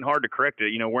we're working hard to correct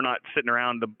it. We're not sitting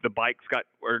around. The bikes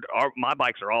my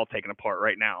bikes are all taken apart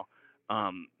right now.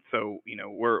 So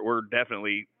we're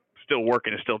definitely still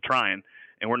working and still trying,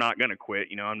 and we're not going to quit.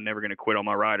 I'm never going to quit on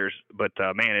my riders, but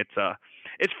man,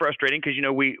 it's frustrating because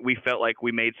we felt like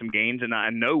we made some gains, and I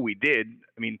know we did.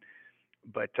 I mean,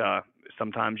 but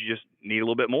sometimes you just need a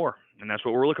little bit more, and that's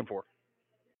what we're looking for.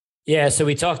 Yeah, so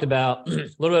we talked about a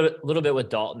little bit with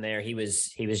Dalton there. He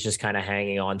was just kind of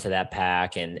hanging on to that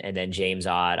pack, and then James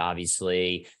Ott,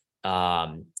 obviously.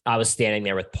 I was standing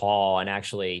there with Paul, and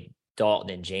actually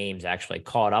Dalton and James actually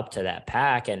caught up to that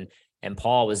pack, and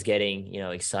Paul was getting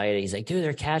excited. He's like, dude,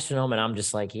 they're catching them, and I'm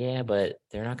just like, yeah, but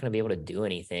they're not going to be able to do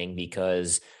anything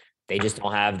because they just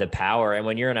don't have the power. And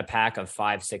when you're in a pack of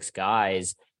 5-6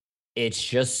 guys, it's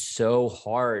just so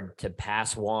hard to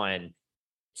pass one,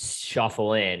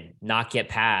 shuffle in, not get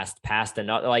past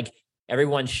another. Like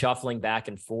everyone's shuffling back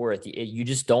and forth. You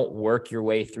just don't work your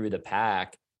way through the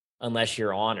pack unless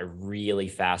you're on a really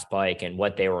fast bike. And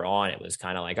what they were on, it was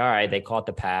kind of like, all right, they caught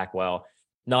the pack. Well,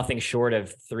 nothing short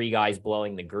of 3 guys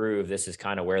blowing the groove. This is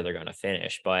kind of where they're going to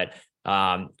finish. But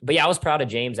yeah, I was proud of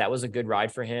James. That was a good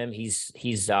ride for him. He's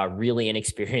really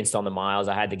inexperienced on the miles.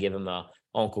 I had to give him a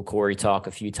Uncle Corey talk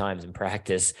a few times in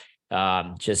practice,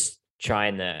 just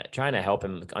trying to help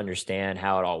him understand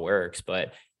how it all works.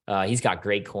 But he's got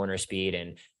great corner speed,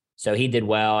 and so he did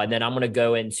well. And then I'm going to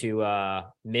go into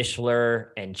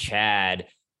Mishler and Chad,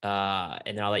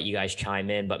 and then I'll let you guys chime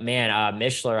in. But man,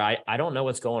 Mishler, I don't know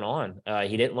what's going on.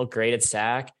 He didn't look great at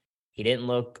SAC. He didn't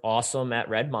look awesome at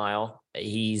Red Mile.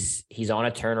 He's on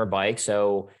a Turner bike,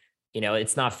 so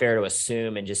it's not fair to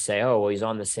assume and just say, oh, well, he's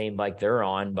on the same bike they're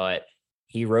on. But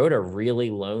he rode a really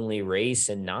lonely race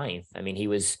in 9th. I mean, he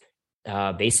was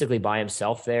basically by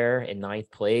himself there in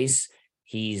 9th place.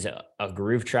 He's a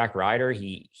groove track rider.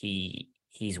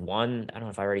 He's won. I don't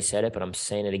know if I already said it, but I'm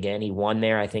saying it again. He won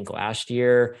there, I think, last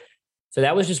year. So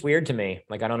that was just weird to me.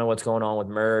 Like, I don't know what's going on with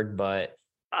Merg, but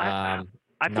I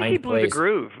think he blew the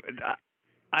groove.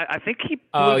 I think he blew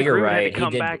the groove. You're right. Had to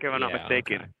come back, if I'm not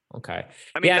mistaken. Okay.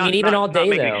 I mean, even all day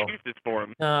not though. Excuses for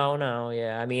him. No.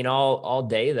 Yeah. I mean, all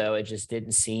day though, it just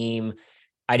didn't seem.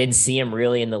 I didn't see him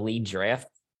really in the lead draft.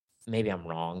 Maybe I'm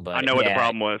wrong, but I know what the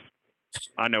problem was.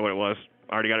 I know what it was.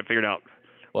 I already got it figured out.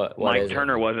 What Mike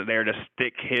Turner wasn't there to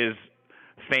stick his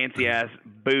fancy ass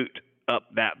boot up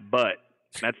that butt.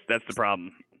 That's the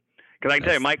problem. Because I can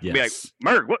tell you, Mike would be like,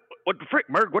 Merg, what the frick,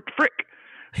 Merg, what the frick?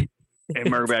 And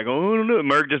Merg be like, oh no,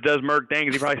 Merg just does Merg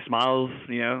things. He probably smiles,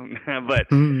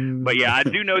 but yeah, I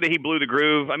do know that he blew the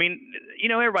groove. I mean,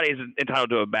 everybody's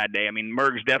entitled to a bad day. I mean,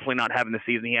 Merg's definitely not having the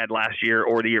season he had last year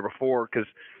or the year before, because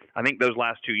I think those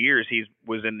last 2 years he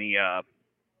was in the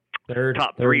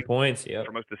top 3 points,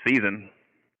 for most of the season.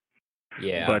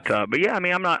 Yeah, but yeah, I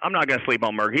mean, I'm not gonna sleep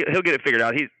on Merg. He'll get it figured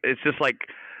out. It's just like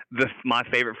my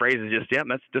favorite phrase is just,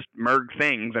 that's just Merg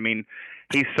things. I mean,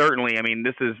 he's certainly,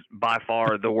 this is by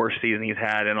far the worst season he's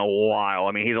had in a while.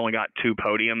 I mean, he's only got 2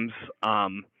 podiums,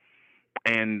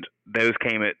 and those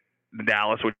came at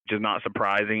Dallas, which is not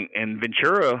surprising. And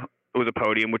Ventura was a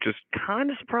podium, which is kind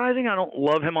of surprising. I don't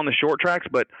love him on the short tracks,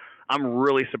 but I'm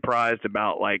really surprised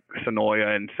about like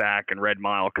Sonoya and SAC and Red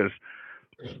Mile, because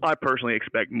I personally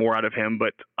expect more out of him,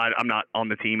 but I'm not on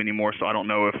the team anymore, so I don't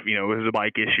know if it was a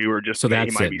bike issue or just so he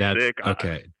might be sick.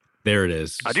 Okay. There it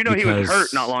is. I do know he was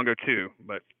hurt not long ago too,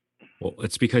 but well,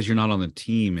 it's because you're not on the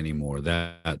team anymore.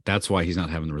 That's why he's not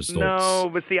having the results.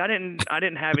 No, but see, I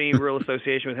didn't have any real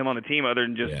association with him on the team other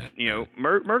than just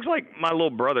Merck's like my little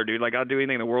brother, dude. Like I'd do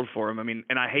anything in the world for him. I mean,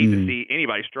 and I hate to see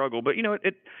anybody struggle, but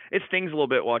it stings a little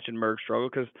bit watching Merck struggle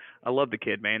because I love the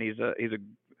kid, man.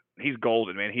 He's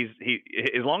golden, man. He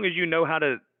as long as you know how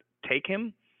to take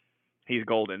him, he's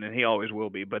golden, and he always will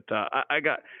be. But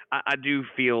I do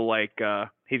feel like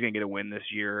he's gonna get a win this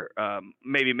year.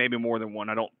 Maybe more than one.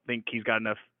 I don't think he's got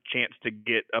enough chance to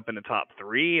get up in the top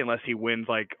 3 unless he wins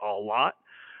like a lot.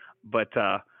 But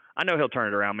I know he'll turn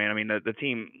it around, man. I mean, the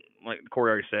team, like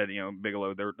Corey already said,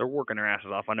 Bigelow, they're working their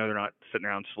asses off. I know they're not sitting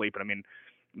around sleeping. I mean,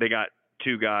 they got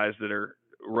 2 guys that are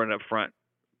running up front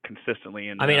consistently.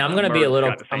 And I mean, I'm going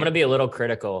to be a little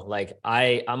critical. Like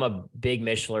I'm a big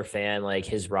Mishler fan, like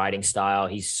his riding style,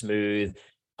 he's smooth.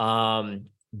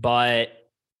 But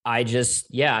I'm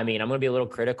going to be a little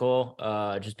critical,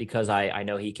 just because I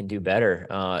know he can do better.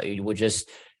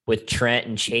 With Trent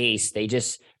and Chase,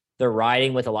 they're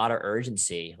riding with a lot of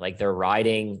urgency. Like they're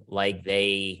riding like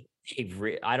I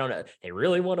don't know. They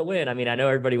really want to win. I mean, I know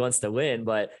everybody wants to win,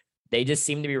 but they just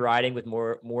seem to be riding with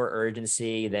more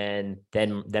urgency than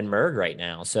Merg right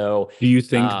now. So do you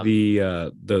think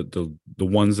the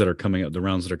ones that are coming up, the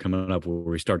rounds that are coming up where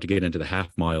we start to get into the half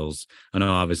miles, I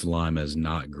know obviously Lima is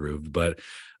not grooved, but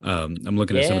I'm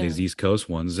looking at some of these East Coast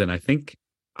ones, and I think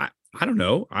I don't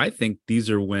know. I think these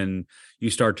are when you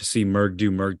start to see Merg do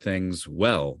Merg things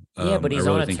well. Yeah, but he's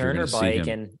on a Turner bike,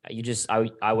 and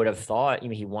I would have thought,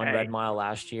 he won Red Mile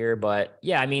last year, but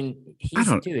yeah, I mean,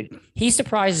 he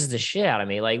surprises the shit out of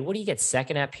me. Like, what do you get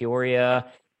second at Peoria?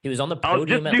 He was on the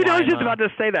podium at Lima. I was just about to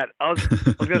say that. I was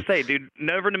going to say, dude,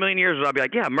 never in a million years would I be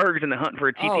like, yeah, Merg's in the hunt for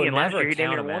a TT, and last year he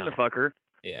didn't even won the fucker.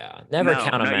 Yeah, never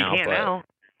count him out. You can't now.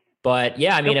 But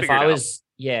yeah, I mean, if I was,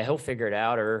 he'll figure it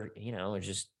out, or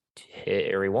just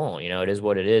hit or he won't. It is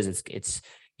what it is. It's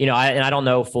I don't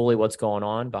know fully what's going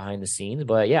on behind the scenes,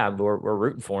 but yeah, we're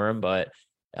rooting for him. But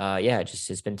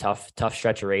it's been tough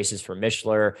stretch of races for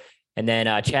Mishler. And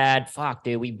then Chad, fuck,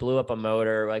 dude, we blew up a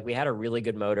motor. Like we had a really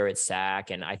good motor at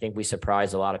SAC, and I think we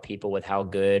surprised a lot of people with how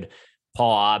good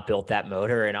Paul Ott built that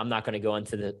motor. And I'm not going to go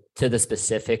into the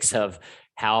specifics of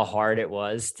how hard it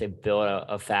was to build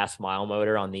a fast mile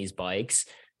motor on these bikes.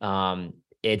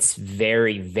 It's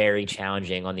very, very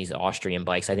challenging on these Austrian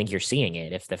bikes. I think you're seeing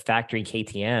it. If the factory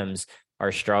KTMs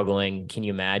are struggling, can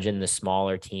you imagine the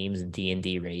smaller teams in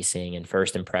D&D racing and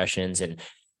First Impressions? And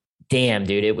damn,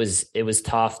 dude, it was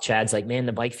tough. Chad's like, man,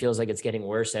 the bike feels like it's getting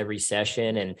worse every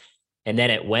session. And then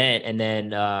it went. And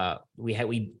then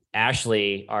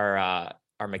Ashley, our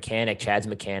mechanic, Chad's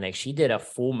mechanic, she did a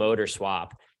full motor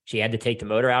swap. She had to take the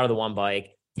motor out of the one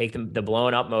bike, take the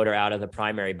blown up motor out of the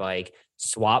primary bike,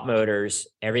 swap motors,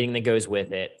 everything that goes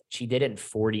with it. She did it in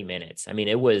 40 minutes. I mean,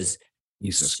 it was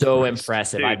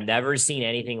impressive. Dude. I've never seen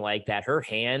anything like that. Her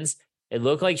hands, it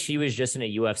looked like she was just in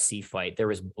a UFC fight. There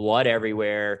was blood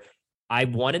everywhere. I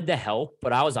wanted to help,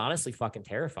 but I was honestly fucking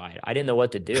terrified. I didn't know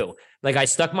what to do. Like I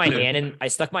stuck my hand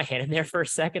in there for a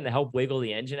second to help wiggle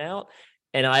the engine out.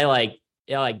 And I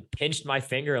pinched my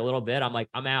finger a little bit. I'm like,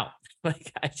 I'm out.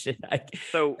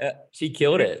 She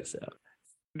killed it. So.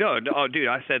 No, dude,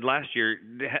 I said last year,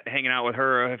 hanging out with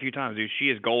her a few times, dude, she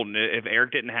is golden. If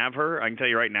Eric didn't have her, I can tell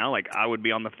you right now, like I would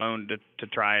be on the phone to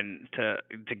try and to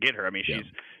get her. I mean,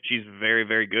 she's very,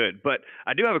 very good. But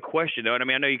I do have a question though, and I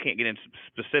mean, I know you can't get into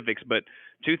specifics, but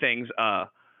 2 things.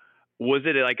 Was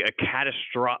it like a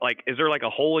catastrophic? Like, is there like a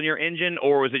hole in your engine,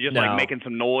 or was it just like making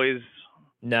some noise?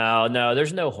 No,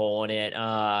 there's no hole in it.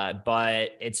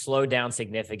 But it slowed down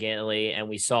significantly, and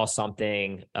we saw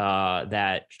something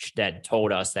that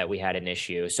told us that we had an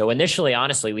issue. So initially,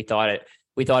 honestly, we thought it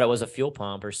was a fuel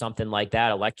pump or something like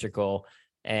that, electrical.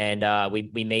 And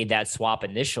we made that swap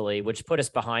initially, which put us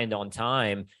behind on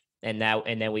time. And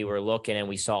then we were looking and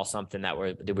we saw something that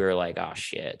we were like, oh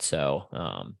shit. So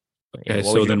okay,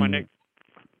 so then you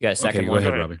got a second? Okay, go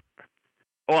ahead, Robbie.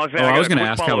 I was going to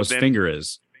ask how his finger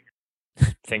is.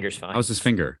 Finger's fine. How's his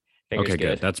finger? Finger's okay,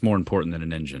 good. That's more important than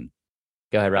an engine.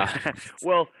 Go ahead, Rob.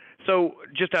 Well, so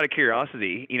just out of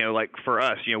curiosity, like for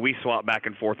us, we swap back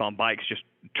and forth on bikes, just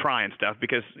trying stuff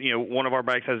because one of our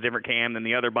bikes has a different cam than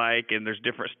the other bike, and there's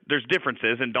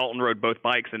differences. And Dalton rode both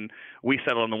bikes, and we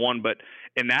settled on the one. But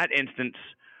in that instance,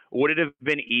 would it have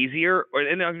been easier?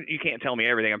 And you can't tell me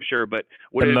everything, I'm sure, but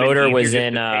the motor was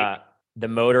in a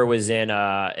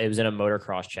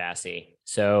motocross chassis.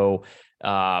 So.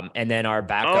 And then our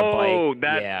backup bike.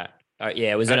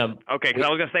 It was in a. Okay, because I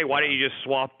was gonna say, why didn't you just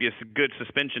swap this good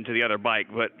suspension to the other bike?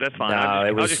 But that's fine. I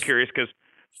was just curious because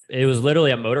It was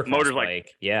literally a motocross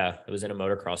bike. Yeah, it was in a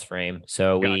motocross frame.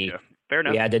 So Fair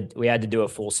enough. we had to do a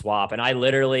full swap. And I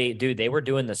literally, dude, they were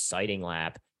doing the sighting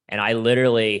lap. And I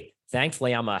literally,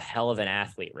 thankfully, I'm a hell of an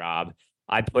athlete, Rob.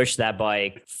 I pushed that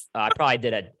bike. I probably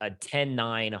did a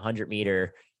 10-9, 100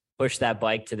 meter, pushed that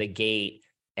bike to the gate.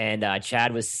 And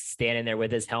Chad was standing there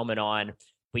with his helmet on.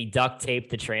 We duct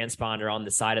taped the transponder on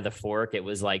the side of the fork. It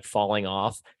was like falling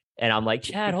off. And I'm like,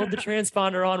 Chad, hold the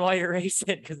transponder on while you're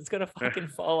racing because it's going to fucking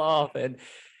fall off.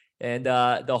 And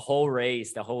the whole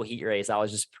race, the whole heat race, I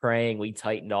was just praying. We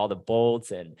tightened all the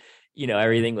bolts and,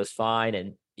 everything was fine.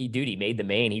 And he made the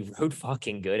main. He rode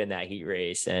fucking good in that heat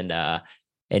race and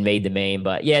made the main.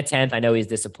 But yeah, 10th, I know he's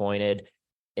disappointed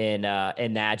in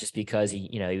that just because he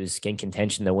was in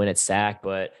contention to win at SAC.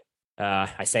 But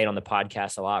I say it on the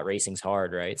podcast a lot, racing's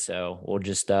hard, right? So we'll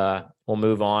just, we'll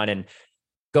move on and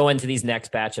go into these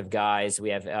next batch of guys.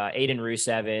 We have Aiden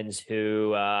Roos-Evans,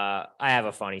 who I have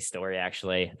a funny story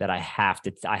actually that I have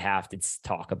to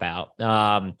talk about.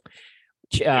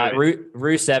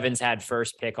 Roos-Evans had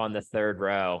first pick on the third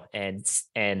row, and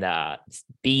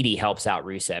Beatty helps out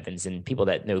Roos-Evans. And people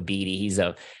that know Beatty, he's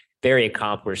a very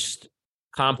accomplished,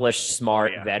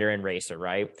 smart veteran racer,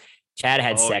 right? Chad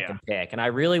had second pick, and I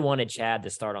really wanted Chad to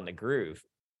start on the groove.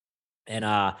 And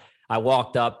I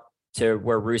walked up to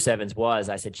where Roos-Evans was.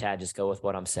 I said, Chad, just go with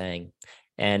what I'm saying.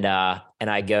 And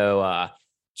I go,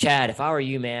 Chad, if I were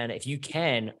you, man, if you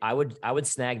can, I would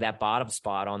snag that bottom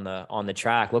spot on the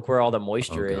track. Look where all the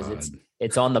moisture is.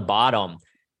 It's on the bottom.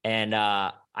 And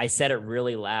I said it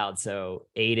really loud so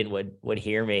Aiden would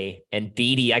hear me. And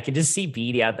Beatty, I could just see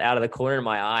Beatty out of the corner of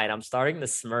my eye, and I'm starting to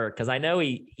smirk because I know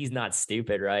he's not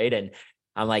stupid, right? And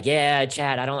I'm like, yeah,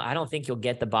 Chad, I don't think you'll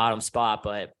get the bottom spot,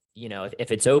 but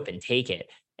if it's open, take it.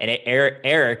 And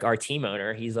Eric, our team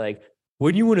owner, he's like,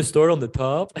 wouldn't you want to start on the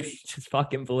top? He just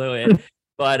fucking blew it.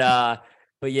 But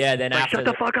yeah, then after shut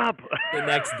the fuck up. The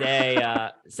next day,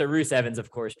 so Roos-Evans,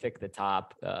 of course, picked the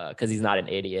top because he's not an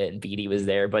idiot, and Beatty was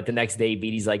there. But the next day,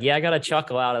 Beatty's like, yeah, I got a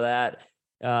chuckle out of that.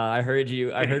 I heard what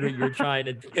you were trying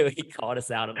to do. He called us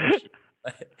out on the shit.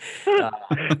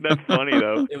 That's funny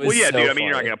though. Well, yeah, dude. I mean,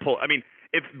 you're not gonna pull. I mean,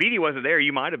 if Beatty wasn't there,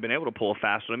 you might have been able to pull a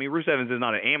fast one. I mean, Roos-Evans is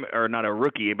not not a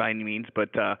rookie by any means, but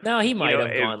no, he might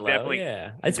have gone low.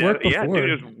 Yeah, it's worked before. Yeah, dude,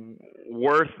 it was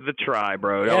worth the try,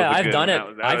 bro. I've done it.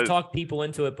 I've talked people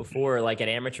into it before, like at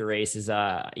amateur races.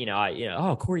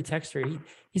 Oh, Corey Texter,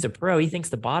 he's a pro. He thinks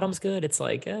the bottom's good. It's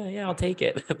like, yeah, I'll take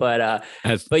it. But yeah,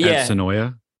 at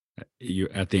Sonoya, you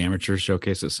at the amateur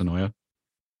showcase at Sonoya.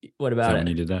 What about it? When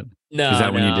you did that? No, is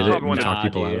that when you did it? You talk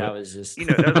people out of it? I was just,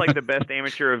 that was like the best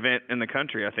amateur event in the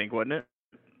country, I think, wasn't it?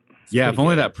 Yeah, if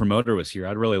only that promoter was here,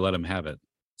 I'd really let him have it.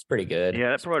 It's pretty good.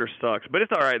 Yeah, that promoter sucks, but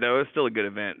it's all right though. It's still a good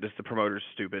event. Just the promoter's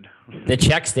stupid. The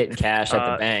checks didn't cash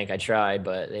at the bank. I tried,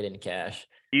 but they didn't cash.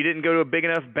 You didn't go to a big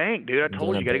enough bank, dude. I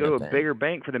told you got to go to a bigger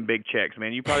bank for them big checks,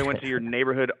 man. You probably went to your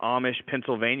neighborhood Amish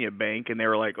Pennsylvania bank, and they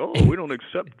were like, "Oh, we don't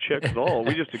accept checks at all.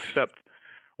 We just accept."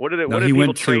 What did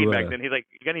people trade back then? He's like,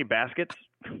 "You got any baskets?"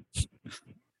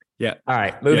 Yeah. All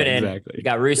right, moving in. Exactly. You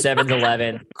got Roos-Evans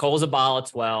 11, Cole Zabala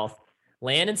 12.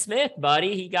 Landon Smith,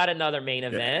 buddy, he got another main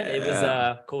event. Yeah. It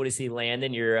was cool to see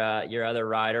Landon, your other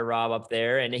rider, Rob, up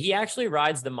there, and he actually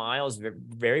rides the miles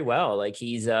very well. Like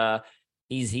he rode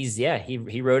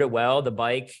it well.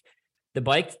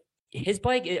 His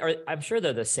bike, I'm sure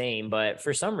they're the same, but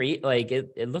for some reason, like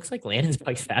it looks like Landon's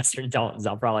bike's faster than Dalton's.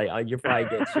 You're probably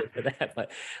getting shit for that,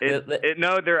 but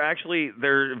no,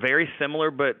 they're very similar,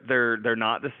 but they're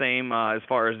not the same as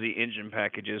far as the engine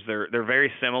packages. They're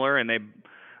very similar, and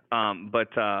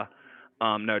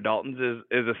no, Dalton's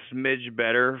is a smidge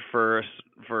better for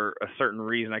a certain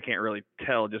reason. I can't really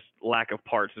tell. Just lack of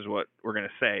parts is what we're gonna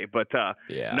say. But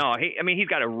no, he's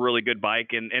got a really good bike,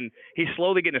 and he's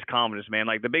slowly getting his confidence, man.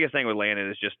 Like the biggest thing with Landon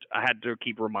is just I had to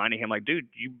keep reminding him, like, dude,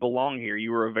 you belong here.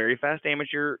 You were a very fast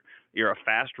amateur. You're a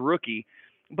fast rookie.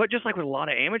 But just like with a lot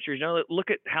of amateurs, look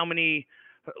at how many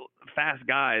fast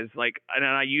guys. Like, and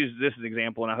I use this as an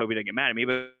example, and I hope he doesn't get mad at me,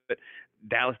 but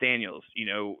Dallas Daniels,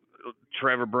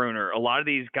 Trevor Bruner, a lot of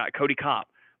these guys, Cody Kopp,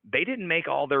 they didn't make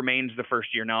all their mains the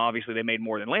first year. Now, obviously, they made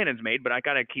more than Landon's made, but I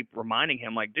got to keep reminding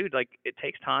him, like, dude, like, it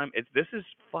takes time. This is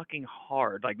fucking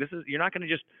hard. Like, you're not going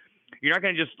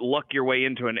to just luck your way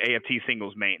into an AFT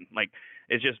singles main. Like,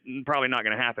 it's just probably not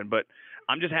going to happen. But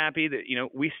I'm just happy that,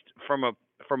 we, from a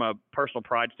personal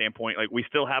pride standpoint, like, we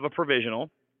still have a provisional.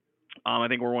 I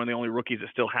think we're one of the only rookies that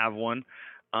still have one.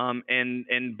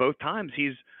 And both times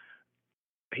he's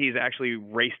he's actually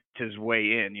raced his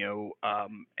way in,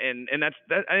 and that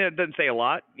doesn't say a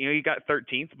lot. He got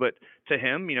 13th, but to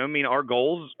him, I mean, our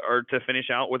goals are to finish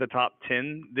out with a top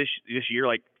 10 this year,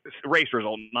 like race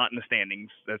result, not in the standings.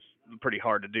 That's pretty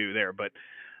hard to do there, but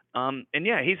and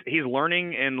yeah, he's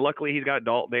learning, and luckily he's got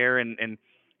Dalt there, and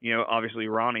obviously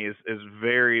Ronnie is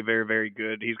very, very, very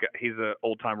good. He's an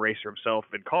old time racer himself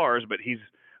in cars, but he's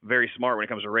very smart when it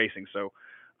comes to racing. So,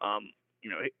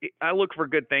 I look for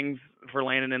good things for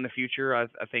Landon in the future. I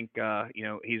think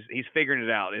he's figuring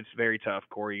it out. It's very tough,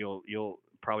 Corey. You'll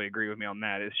probably agree with me on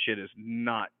that. This shit is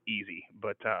not easy,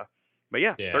 but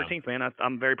yeah, 13th, man.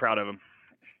 I'm very proud of him.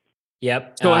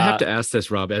 Yep. So I have to ask this,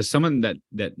 Rob, as someone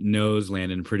that knows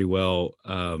Landon pretty well,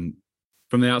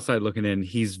 from the outside looking in,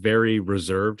 he's very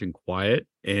reserved and quiet.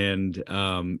 And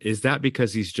is that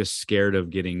because he's just scared of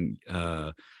getting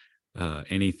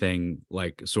anything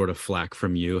like sort of flack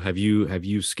from you? Have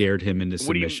you scared him into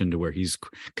submission to where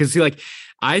because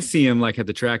I see him like at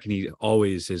the track, and he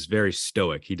always is very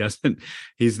stoic. I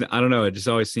don't know. It just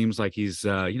always seems like he's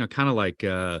kind of like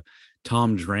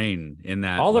Tom Drain in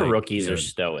that. All the rookies are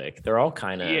stoic. They're all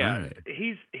kind of right.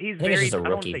 He's very it's a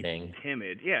rookie thing.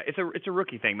 Timid. Yeah, it's a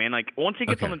rookie thing, man. Like once he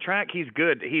gets on the track, he's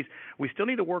good. We still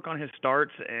need to work on his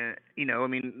starts, and I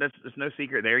mean there's no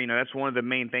secret there. That's one of the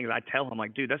main things I tell him.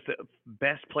 Like, dude, that's the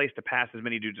best place to pass as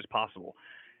many dudes as possible.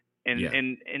 And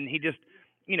he just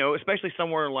especially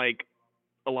somewhere like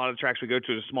a lot of the tracks we go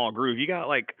to is a small groove. You got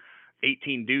like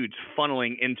 18 dudes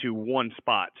funneling into one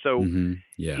spot. So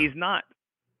he's not.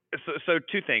 So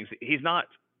two things. He's not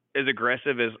as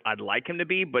aggressive as I'd like him to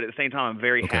be, but at the same time, I'm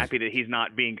very happy that he's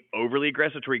not being overly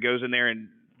aggressive to where he goes in there and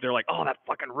they're like, oh, that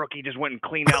fucking rookie just went and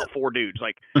cleaned out 4 dudes.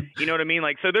 Like, you know what I mean?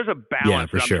 Like, so there's a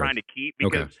balance that I'm trying to keep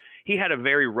because he had a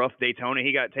very rough Daytona.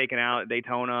 He got taken out at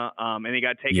Daytona, and he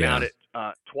got taken out at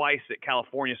twice at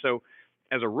California. So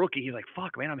as a rookie, he's like,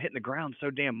 fuck, man, I'm hitting the ground so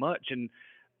damn much. And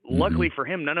luckily for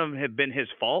him, none of them have been his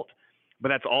fault. But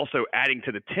that's also adding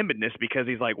to the timidness because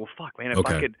he's like, well, fuck, man, if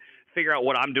I could figure out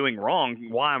what I'm doing wrong,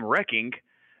 why I'm wrecking,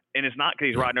 and it's not because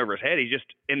he's riding over his head. He's just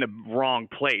in the wrong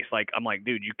place. Like, I'm like,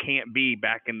 dude, you can't be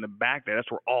back in the back there. That's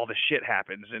where all the shit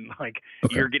happens. And, like,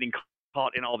 you're getting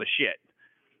caught in all the shit.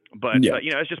 But,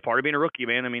 it's just part of being a rookie,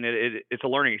 man. I mean, it's a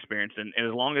learning experience. And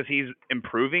as long as he's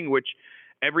improving, which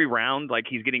every round, like,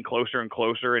 he's getting closer and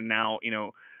closer. And now,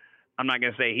 I'm not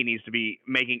going to say he needs to be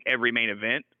making every main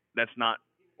event. That's not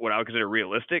what I would consider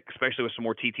realistic, especially with some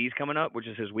more TTs coming up, which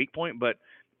is his weak point. But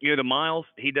the miles,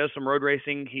 he does some road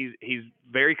racing. He's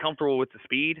very comfortable with the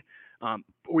speed.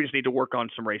 We just need to work on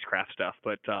some racecraft stuff.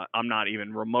 But I'm not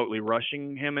even remotely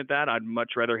rushing him at that. I'd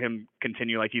much rather him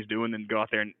continue like he's doing than go out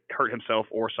there and hurt himself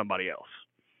or somebody else.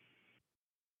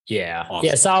 Yeah. Awesome.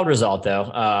 Yeah. Solid result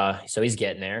though. So he's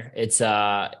getting there. It's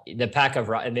the pack of,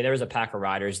 there was a pack of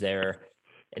riders there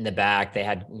in the back. They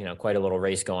had, quite a little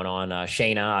race going on.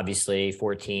 Shayna, obviously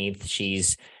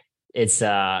 14th.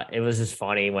 It was just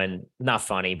funny not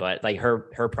funny, but like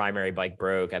her primary bike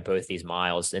broke at both these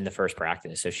miles in the first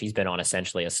practice. So she's been on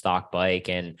essentially a stock bike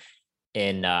and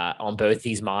on both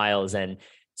these miles, and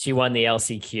she won the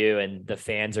LCQ and the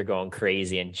fans are going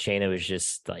crazy. And Shayna was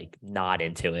just like not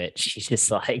into it. She's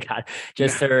just like,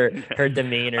 just her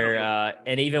demeanor.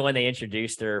 And even when they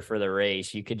introduced her for the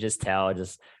race, you could just tell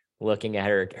just looking at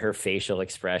her facial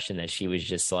expression that she was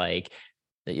just like,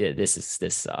 yeah, this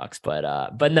sucks.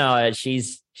 But no,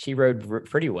 she rode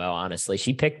pretty well, honestly.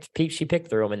 She picked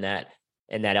through them in that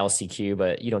LCQ,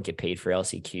 but you don't get paid for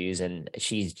LCQs, and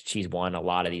she's won a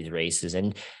lot of these races.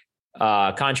 And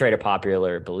contrary to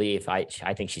popular belief, I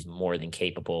think she's more than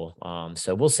capable.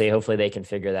 So we'll see. Hopefully they can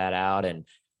figure that out and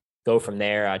go from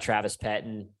there. Travis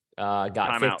Pettin got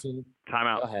Time 15. Time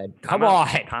out. Go ahead. Come on.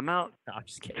 Time out. No, I'm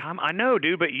just kidding. I know,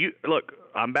 dude, but look,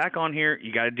 I'm back on here.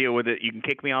 You got to deal with it. You can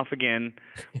kick me off again,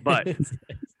 but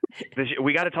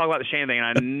we got to talk about the Shane thing.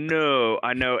 And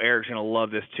I know Eric's going to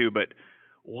love this too, but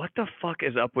what the fuck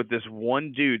is up with this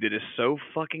one dude that is so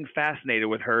fucking fascinated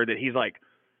with her that he's like,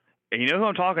 and you know who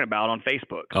I'm talking about on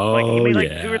Facebook? Oh, like he made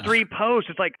like 2 or 3 posts.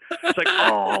 It's like,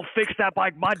 oh, I'll fix that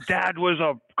bike. My dad was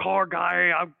a car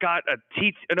guy. I've got a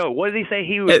no, what did he say?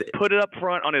 He would put it up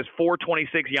front on his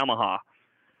 426 Yamaha.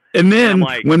 And then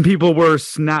when people were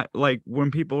when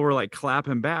people were like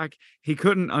clapping back, he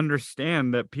couldn't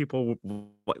understand that people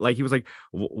like, he was like,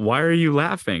 why are you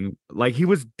laughing? Like he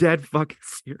was dead fucking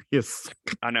serious.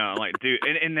 I know, like, dude.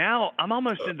 And now I'm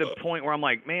almost at the point where I'm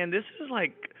like, man, this is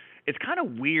like, it's kind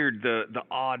of weird, the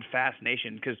odd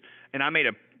fascination, because, and I made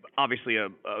obviously a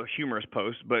humorous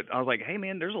post, but I was like, hey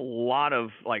man, there's a lot of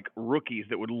like rookies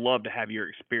that would love to have your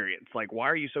experience. Like, why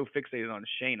are you so fixated on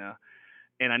Shayna?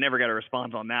 and I never got a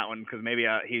response on that one because maybe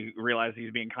he realized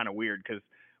he's being kind of weird because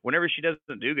whenever she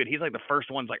doesn't do good, he's like the first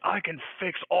one's like, I can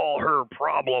fix all her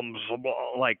problems.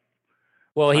 Like,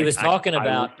 well, he was talking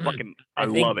about, I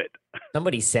love it.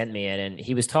 Somebody sent me it and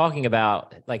he was talking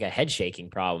about like a head shaking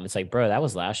problem. It's like, bro, that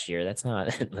was last year. That's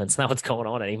not what's going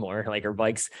on anymore. Like her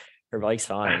bike's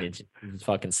fine. It's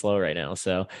fucking slow right now.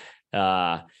 So,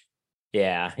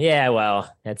 yeah.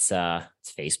 Well, that's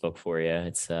it's Facebook for you.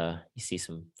 It's you see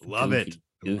some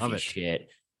goofy shit.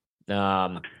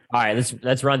 All right,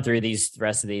 let's run through the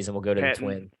rest of these and we'll go to the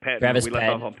twin. Travis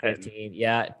Patton, 15.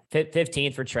 Yeah,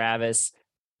 15th for Travis.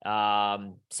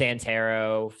 Santero,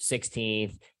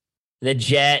 16th. The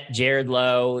Jet, Jared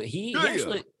Lowe. He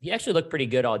actually looked pretty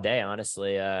good all day,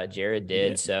 honestly. Jared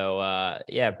did. Yeah. So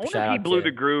yeah. I wonder if he blew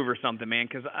the groove or something, man.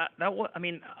 Because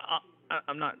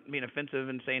I'm not being offensive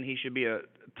and saying he should be a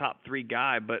top 3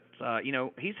 guy, but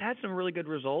he's had some really good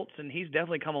results and he's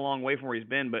definitely come a long way from where he's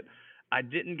been. But I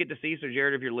didn't get to see. So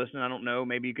Jared, if you're listening, I don't know.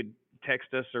 Maybe you could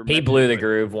text us or. He blew the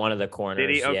groove one of the corners.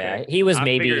 Did he? Okay. Yeah, he was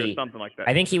maybe something like that.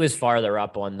 I think he was farther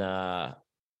up on the.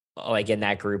 Like in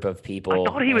that group of people. I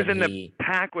thought he was in the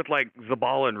pack with like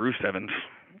Zabala and Ruth Evans.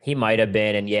 He might have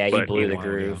been, and yeah, he blew the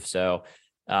groove. Yeah. So,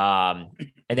 and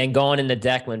then going into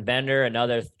Declan Bender,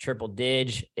 another triple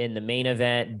dig in the main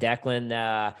event.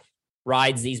 Declan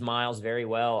rides these miles very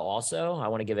well. Also, I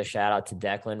want to give a shout out to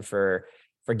Declan for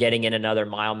getting in another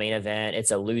mile main event.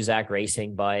 It's a Luzak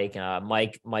racing bike.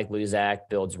 Mike Luzak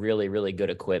builds really, really good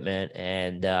equipment,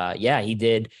 and yeah, he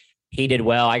did. He did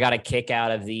well. I got a kick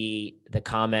out of the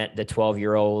comment, the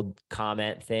 12-year-old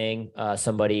comment thing.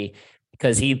 Somebody,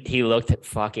 because he looked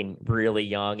fucking really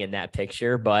young in that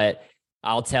picture. But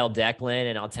I'll tell Declan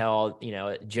and I'll tell,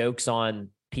 jokes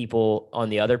on people, on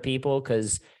the other people,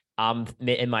 because I'm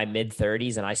in my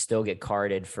mid-30s and I still get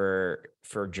carded for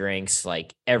drinks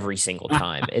like every single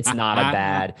time. It's not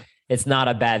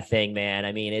a bad thing, man.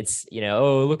 I mean, it's,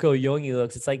 oh, look how young he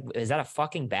looks. It's like, is that a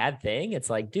fucking bad thing? It's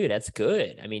like, dude, that's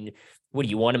good. I mean, what do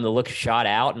you want him to look shot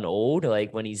out and old?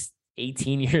 Like when he's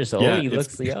 18 years old, he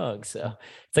looks young. So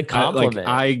it's a compliment.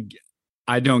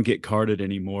 I don't get carded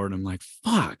anymore. And I'm like,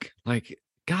 fuck, like,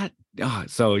 God.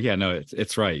 So yeah, no,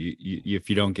 it's right. You if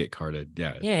you don't get carded,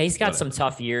 yeah, he's got some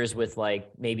tough years with like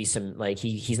maybe some like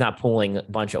he's not pulling a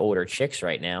bunch of older chicks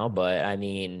right now, but I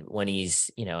mean when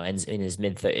he's in his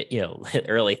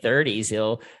early 30s,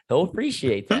 he'll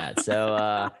appreciate that.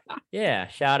 So yeah,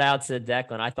 shout out to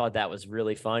Declan. I thought that was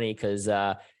really funny because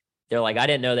they're like, I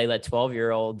didn't know they let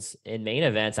 12-year-olds in main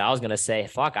events. I was going to say,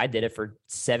 fuck, I did it for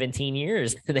 17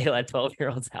 years. They let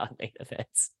 12-year-olds out in main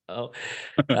events. So,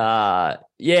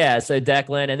 yeah. So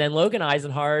Declan and then Logan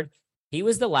Eisenhard, he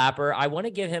was the lapper. I want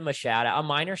to give him a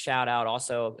minor shout out,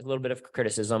 also a little bit of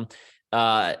criticism.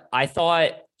 I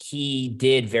thought he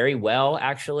did very well,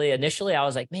 actually. Initially, I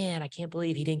was like, man, I can't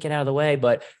believe he didn't get out of the way.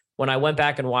 But when I went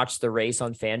back and watched the race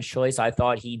on Fans Choice, I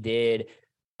thought he did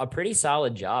a pretty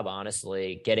solid job,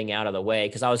 honestly, getting out of the way.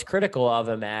 Cause I was critical of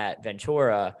him at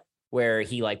Ventura where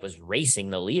he like was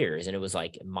racing the leaders and it was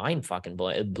like mind fucking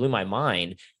it blew my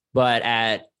mind. But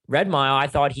at Red Mile, I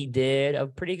thought he did a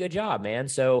pretty good job, man.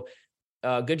 So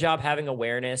good job having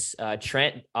awareness.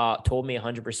 Trent told me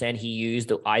 100% he used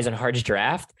the Eisenhard's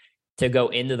draft to go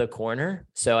into the corner.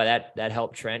 So that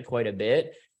helped Trent quite a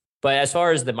bit. But as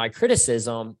far as my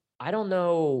criticism, I don't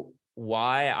know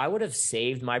why I would have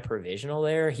saved my provisional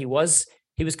there. He was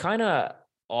kind of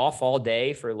off all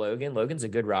day for Logan. Logan's a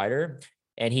good rider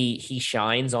and he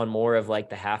shines on more of like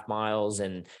the half miles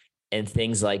and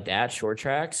things like that, short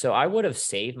track. So I would have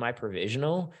saved my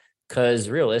provisional because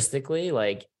realistically,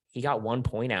 like he got 1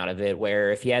 point out of it,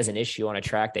 where if he has an issue on a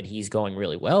track that he's going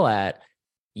really well at,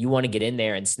 you want to get in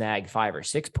there and snag 5 or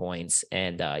 6 points.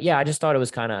 And yeah, I just thought it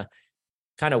was kind of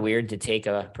weird to take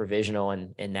a provisional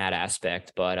in that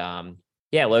aspect. But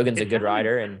yeah, Logan's a good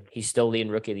rider and he's still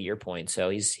leading Rookie of the Year points. So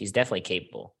he's definitely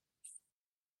capable.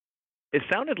 It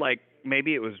sounded like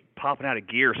maybe it was popping out of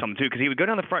gear or something too, because he would go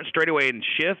down the front straightaway and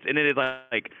shift and it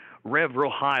like rev real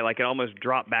high, like it almost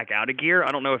dropped back out of gear.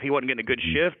 I don't know if he wasn't getting a good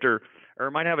shift or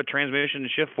might have a transmission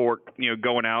and shift fork,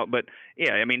 going out. But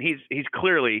yeah, I mean, he's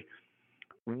clearly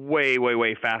way, way,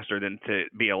 way faster than to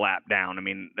be a lap down. I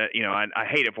mean, I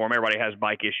hate it for him. Everybody has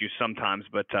bike issues sometimes,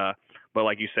 but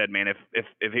like you said, man,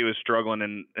 if he was struggling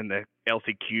in the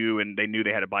LCQ and they knew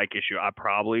they had a bike issue, I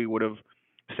probably would have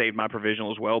saved my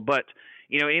provisional as well. But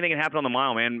anything can happen on the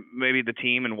mile, man. Maybe the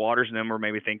team and Waters and them were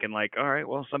maybe thinking like, all right,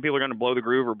 well, some people are going to blow the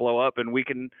groove or blow up, and we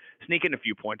can sneak in a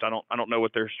few points. I don't know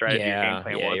what their strategy game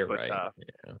plan was, you're but right.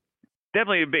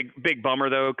 definitely a big bummer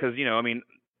though, because I mean,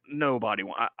 nobody.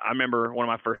 I remember one of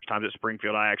my first times at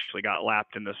Springfield, I actually got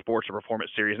lapped in the Sports or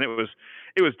Performance Series, and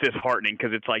it was disheartening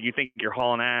because it's like you think you're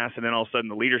hauling ass, and then all of a sudden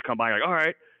the leaders come by, like, all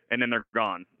right, and then they're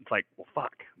gone. It's like, well,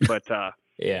 fuck. But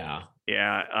yeah.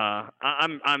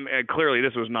 I'm clearly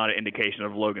this was not an indication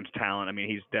of Logan's talent. I mean,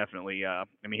 he's definitely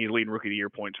he's leading Rookie of the Year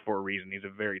points for a reason. He's a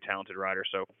very talented rider,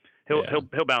 so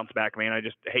he'll bounce back, man. I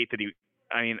just hate that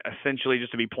essentially,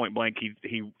 just to be point blank,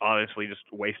 he honestly just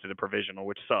wasted a provisional,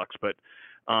 which sucks. But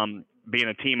being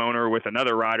a team owner with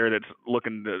another rider that's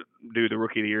looking to do the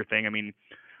Rookie of the Year thing, I mean,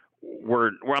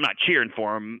 I'm not cheering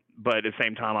for him, but at the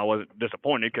same time, I wasn't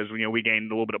disappointed because we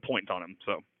gained a little bit of points on him.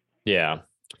 So yeah.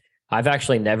 I've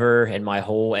actually never in my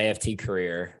whole AFT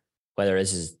career, whether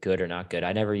this is good or not good,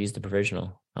 I never used the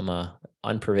provisional. I'm a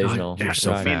unprovisional. You're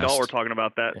so fast. Me and Dalt were talking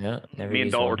about that. Yeah, me and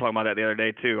Dalt were talking about that the other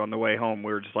day too on the way home.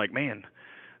 We were just like, man,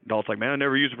 Dalt's like, man, I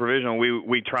never used a provisional.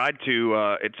 We tried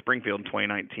to at Springfield in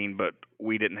 2019, but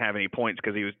we didn't have any points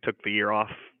because he took the year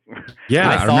off. Yeah,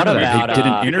 I remember that. They did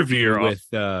an interview interview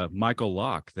with Michael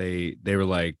Locke. They were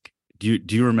like, do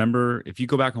you remember, if you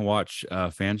go back and watch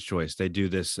Fans Choice, they do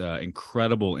this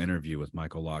incredible interview with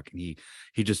Michael Locke, and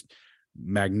he just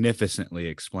magnificently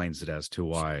explains it as to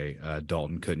why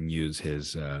Dalton couldn't use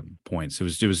his points.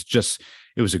 It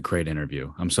was a great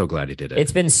interview. I'm so glad he did it.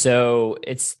 It's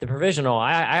the provisional.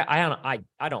 I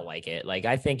don't like it. Like,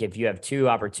 I think if you have two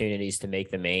opportunities to make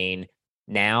the main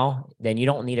now, then you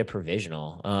don't need a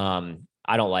provisional.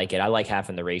 I don't like it. I like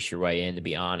having to race your way in, to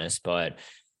be honest, but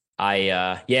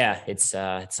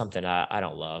it's something I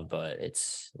don't love, but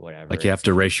it's whatever. Like, you have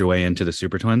to race your way into the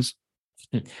Super Twins.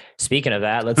 Speaking of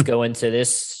that, let's go into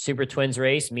this Super Twins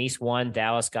race. Meese won,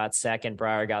 Dallas got second,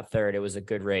 Breyer got third. It was a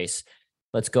good race.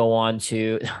 Let's go on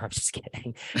to. No, I'm just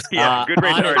kidding. Yeah, good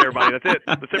race. All right, everybody. That's it.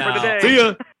 That's it for today. See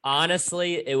ya.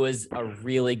 Honestly, it was a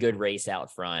really good race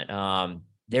out front.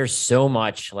 There's so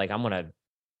much. Like, I'm gonna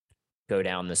go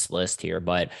down this list here,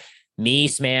 but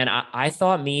Meese, man, I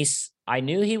thought Meese. I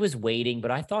knew he was waiting,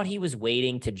 but I thought he was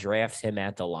waiting to draft him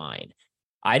at the line.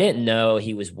 I didn't know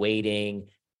he was waiting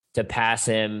to pass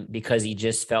him because he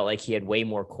just felt like he had way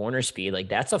more corner speed. Like,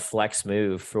 that's a flex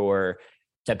move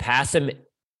to pass him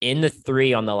in the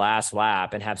 3 on the last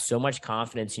lap and have so much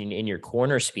confidence in your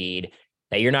corner speed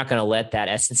that you're not going to let that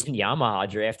Essence and Yamaha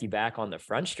draft you back on the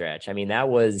front stretch. I mean, that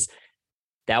was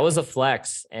a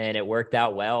flex, and it worked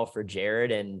out well for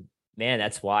Jared, and man,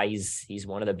 that's why he's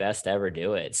one of the best to ever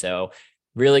do it. So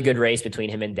really good race between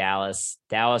him and Dallas.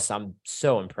 I'm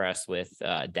so impressed with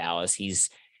Dallas. He's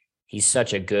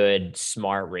such a good,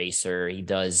 smart racer. He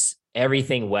does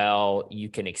everything well you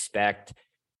can expect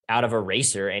out of a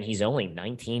racer, and he's only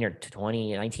 19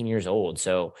 years old.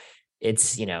 So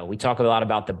it's, we talk a lot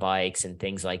about the bikes and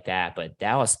things like that, but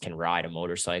Dallas can ride a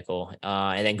motorcycle.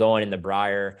 And then going in the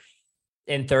Breyer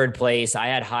in third place, I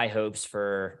had high hopes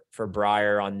for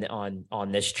Breyer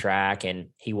on this track, and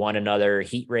he won another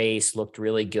heat race, looked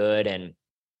really good. And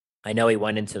I know he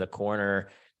went into the corner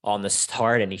on the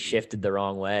start and he shifted the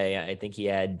wrong way. I think he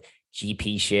had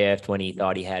GP shift when he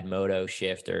thought he had moto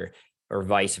shift or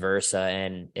vice versa.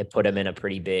 And it put him in a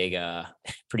pretty big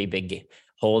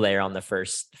hole there on the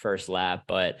first lap.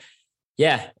 But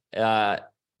yeah,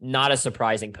 not a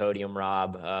surprising podium,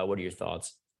 Rob. What are your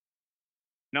thoughts?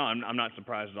 No, I'm not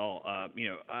surprised at all.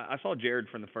 I saw Jared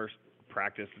from the first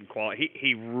practice and quality.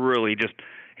 He really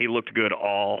he looked good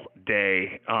all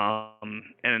day.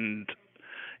 And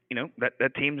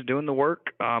that team's doing the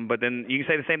work. But then you can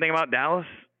say the same thing about Dallas.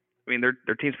 I mean,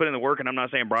 their team's putting in the work, and I'm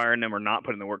not saying Breyer and them are not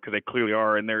putting in the work, because they clearly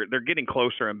are, and they're getting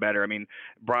closer and better. I mean,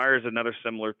 Breyer is another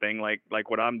similar thing, like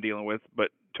what I'm dealing with, but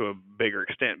to a bigger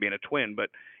extent, being a twin. But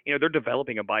they're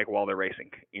developing a bike while they're racing.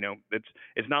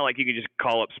 It's not like you can just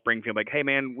call up Springfield like, hey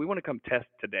man, we want to come test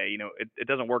today. It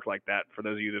doesn't work like that. For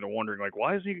those of you that are wondering, like,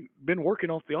 why has he been working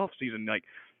off the off season?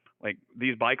 Like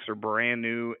these bikes are brand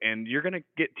new, and you're gonna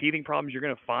get teething problems. You're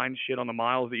gonna find shit on the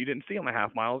miles that you didn't see on the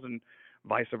half miles, and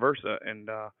vice versa. And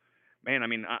man, I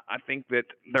mean, I think that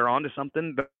they're onto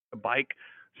something. The bike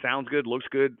sounds good, looks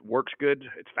good, works good,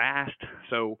 it's fast.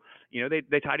 So,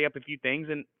 they tidy up a few things.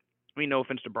 And I mean, no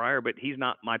offense to Breyer, but he's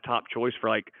not my top choice for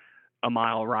like a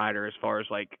mile rider as far as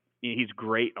like, he's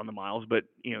great on the miles, but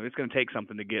it's going to take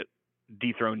something to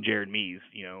dethrone Jared Meese,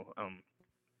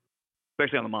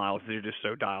 especially on the miles. They're just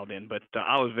so dialed in. But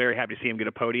I was very happy to see him get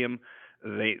a podium.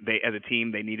 They as a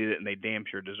team, they needed it, and they damn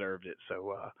sure deserved it.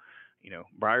 So,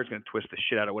 Breyer's going to twist the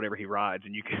shit out of whatever he rides,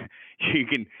 and you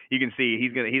can see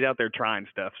he's out there trying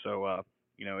stuff. So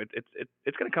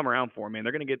it's going to come around for him, man.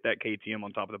 They're going to get that KTM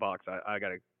on top of the box. I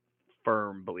got a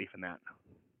firm belief in that.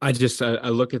 I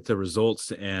look at the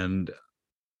results, and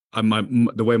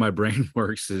the way my brain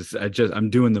works is I'm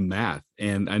doing the math,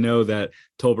 and I know that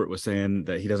Tolbert was saying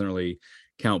that he doesn't really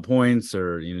count points,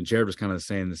 or Jared was kind of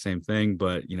saying the same thing,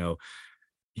 but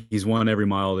he's won every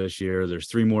mile this year. There's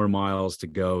 3 more miles to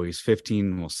go. He's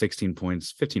 15 or 16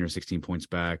 points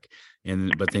back,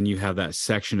 but then you have that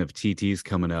section of TTs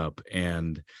coming up,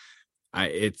 and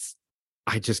I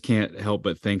just can't help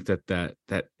but think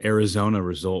that Arizona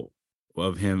result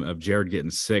of Jared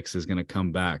getting 6 is going to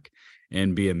come back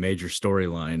and be a major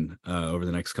storyline over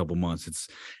the next couple months. It's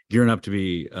gearing up to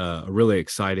be a really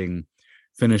exciting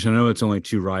finish. I know it's only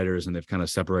 2 riders and they've kind of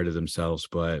separated themselves,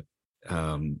 but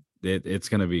it's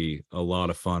going to be a lot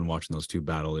of fun watching those 2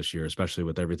 battle this year, especially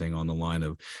with everything on the line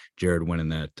of Jared winning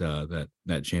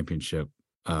that championship.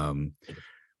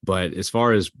 But as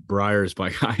far as Breyer's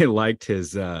bike, I liked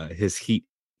his heat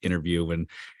interview when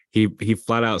he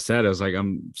flat out said, I was like,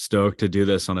 I'm stoked to do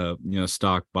this on a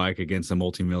stock bike against a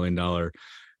multi-million-dollar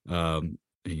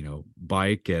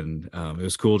bike, and it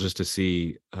was cool just to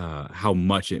see how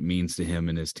much it means to him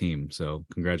and his team. So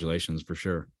congratulations for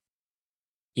sure.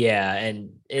 Yeah, and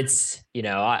it's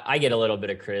I get a little bit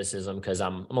of criticism because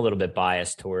I'm a little bit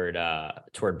biased toward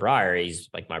Breyer. He's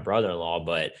like my brother-in-law,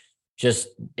 but just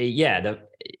and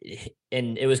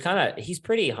it was kind of, he's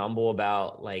pretty humble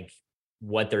about like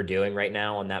what they're doing right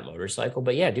now on that motorcycle.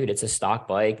 But yeah, dude, it's a stock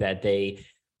bike that the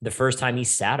first time he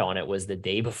sat on it was the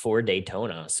day before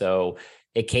Daytona. So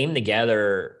it came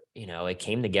together,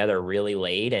 really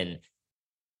late, and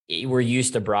we're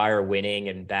used to Breyer winning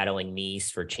and battling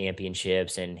Nice for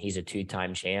championships, and he's a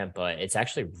 2-time champ, but it's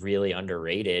actually really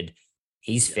underrated.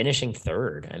 He's finishing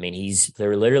 3rd. I mean,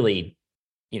 they're literally,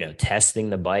 testing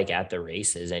the bike at the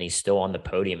races, and he's still on the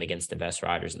podium against the best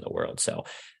riders in the world. So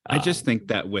I just think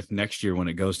that with next year, when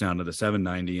it goes down to the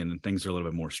 790 and things are a little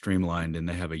bit more streamlined and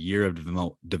they have a year of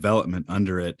development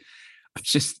under it,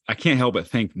 I can't help but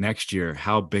think next year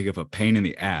how big of a pain in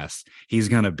the ass he's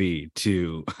going to be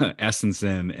to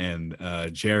Estenson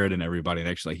and Jared and everybody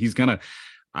next year. Like he's going to,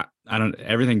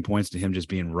 everything points to him just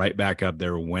being right back up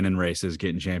there, winning races,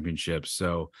 getting championships.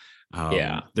 So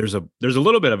there's a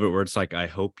little bit of it where it's like, I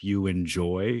hope you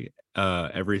enjoy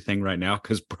everything right now,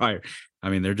 because Breyer, I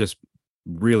mean, they're just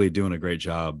really doing a great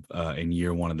job in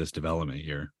year 1 of this development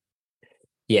year.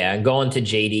 Yeah, and going to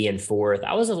JD in 4th,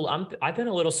 I've been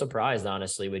a little surprised,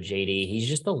 honestly, with JD. He's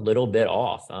just a little bit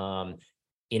off.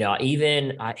 It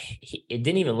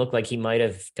didn't even look like he might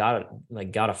have got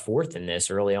a 4th in this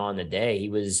early on in the day. He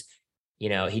was,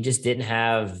 he just didn't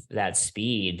have that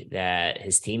speed that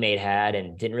his teammate had,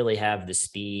 and didn't really have the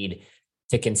speed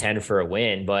to contend for a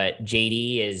win. But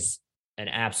JD is an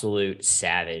absolute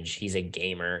savage. He's a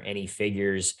gamer, and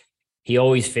he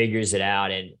always figures it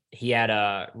out. And he had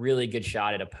a really good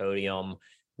shot at a podium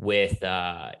with,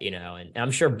 and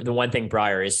I'm sure the one thing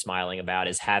Breyer is smiling about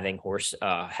is having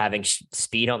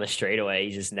speed on the straightaway.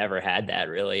 He just never had that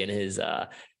really in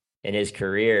his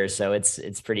career. So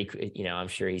it's pretty, I'm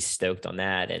sure he's stoked on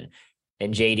that.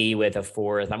 And JD with a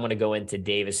 4th. I'm going to go into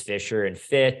Davis Fisher in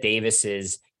 5th. Davis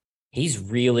he's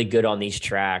really good on these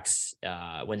tracks.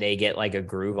 When they get like a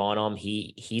groove on him,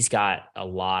 he's got a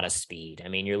lot of speed. I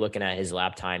mean, you're looking at his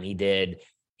lap time. He did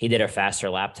a faster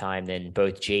lap time than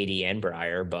both JD and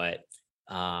Breyer, but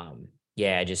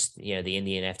the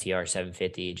Indian FTR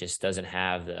 750 just doesn't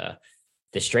have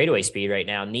the straightaway speed right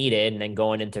now needed. And then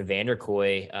going into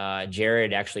Vanderkooi,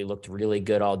 Jared actually looked really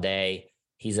good all day.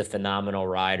 He's a phenomenal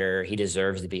rider. He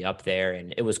deserves to be up there.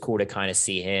 And it was cool to kind of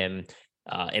see him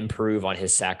improve on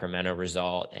his Sacramento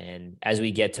result. And as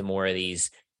we get to more of these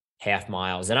half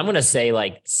miles, and I'm going to say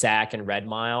like Sac and Red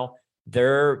Mile,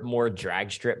 they're more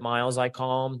drag strip miles, I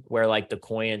call them, where like the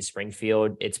Coin and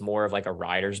Springfield, it's more of like a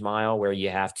rider's mile where you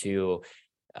have to,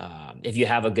 if you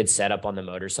have a good setup on the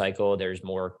motorcycle, there's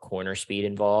more corner speed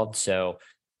involved. So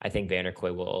I think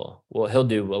Vanderkooi he'll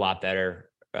do a lot better,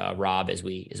 Rob, as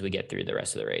we get through the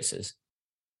rest of the races.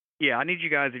 Yeah, I need you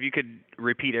guys, if you could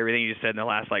repeat everything you just said in the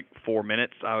last like 4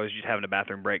 minutes. I was just having a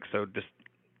bathroom break, so just.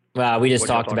 We just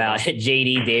talked about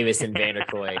JD, Davis, and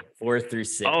Vanderkooi, 4th through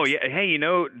 6th. Oh yeah, hey,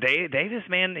 Davis,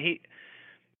 man,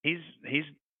 he's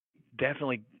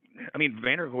definitely. I mean,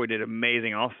 Vanderkooi did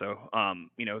amazing also.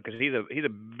 Because he's a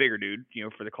bigger dude,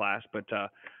 for the class. But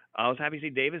I was happy to see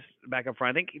Davis back up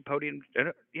front. I think he podiumed.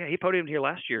 Yeah, he podiumed here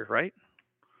last year, right?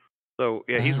 So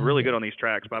yeah, he's really good on these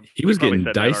tracks. Bob, he was getting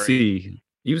dicey.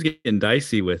 He was getting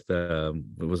dicey with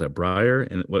was that Breyer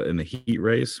in the heat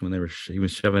race when he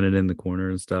was shoving it in the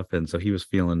corner and stuff, and so he was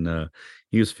feeling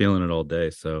it all day.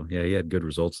 So yeah, he had good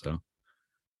results though.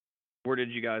 Where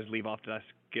did you guys leave off? Did I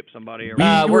skip somebody? Or We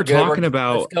we're were good. talking Let's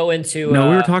about go into no,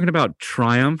 we were talking about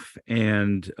Triumph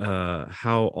and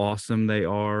how awesome they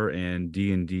are and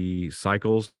D&D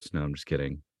cycles. No, I'm just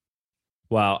kidding.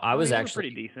 well, I was they were actually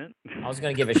pretty decent. I was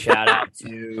going to give a shout out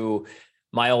to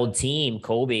my old team,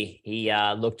 Colby. He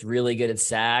looked really good at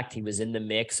Sacked. He was in the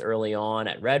mix early on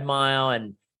at Red Mile,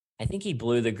 and I think he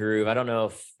blew the groove. I don't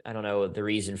know the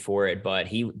reason for it, but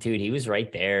he was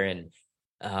right there, and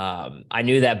I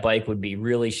knew that bike would be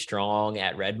really strong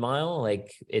at Red Mile.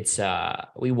 Like it's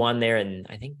we won there in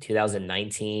I think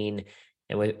 2019,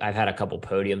 and I've had a couple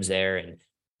podiums there, and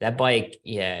that bike,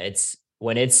 yeah, it's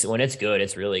when it's good,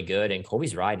 it's really good. And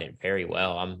Colby's riding it very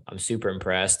well. I'm super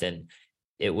impressed. And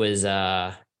it was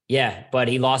yeah, but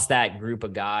he lost that group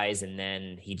of guys, and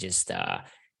then he just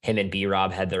him and B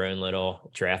Rob had their own little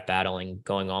draft battling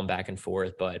going on back and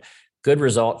forth. But good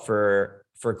result for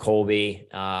Colby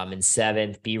in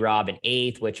seventh, B Rob in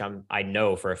eighth, which I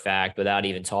know for a fact without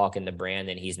even talking to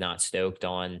Brandon, he's not stoked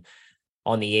on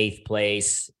the eighth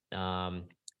place.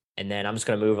 And then I'm just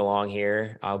going to move along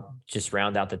here. I'll just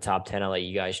round out the top 10. I'll let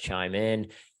you guys chime in.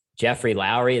 Jeffrey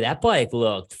Lowry, that bike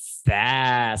looked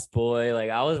fast, boy. Like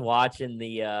I was watching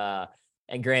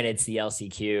and granted it's the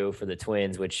LCQ for the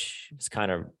twins, which is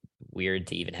kind of weird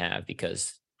to even have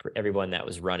because everyone that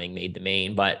was running made the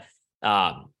main. But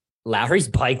Lowry's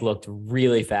bike looked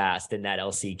really fast in that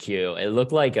LCQ. It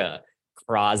looked like a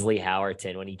Crosley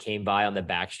Howerton when he came by on the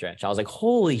backstretch. I was like,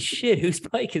 holy shit, whose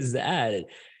bike is that?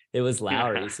 It was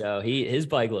Lowry. So his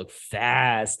bike looked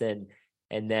fast. And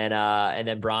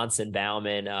then Bronson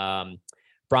Bauman.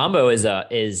 Brombo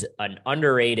is an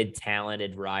underrated,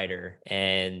 talented rider,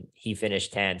 and he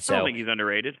finished 10th. So I don't think he's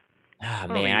underrated.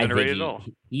 Man, I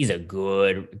think he's a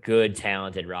good,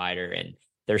 talented rider, and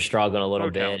they're struggling a little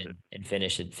bit and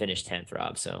finished 10th,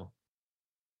 Rob. So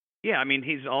yeah, I mean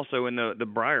he's also in the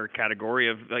Breyer category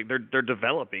of like they're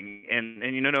developing, and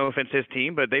no offense to his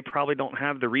team, but they probably don't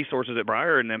have the resources that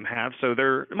Breyer and them have, so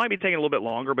it might be taking a little bit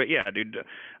longer. But yeah, dude,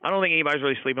 I don't think anybody's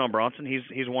really sleeping on Bronson.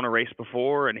 He's won a race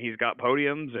before, and he's got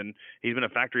podiums, and he's been a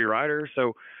factory rider.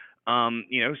 So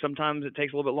sometimes it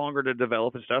takes a little bit longer to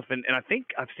develop and stuff. And I think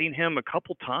I've seen him a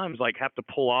couple times like have to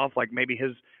pull off, like maybe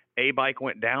his A bike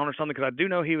went down or something, because I do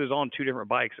know he was on two different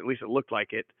bikes. At least it looked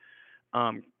like it.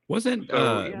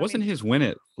 Wasn't his win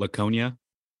at Laconia?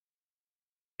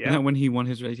 Yeah. Isn't that when he won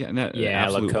his race? Yeah, and that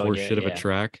absolute horseshit of a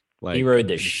track. Like he rode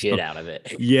the shit out of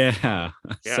it. Yeah.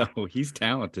 So he's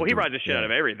talented. Well, he rides the shit out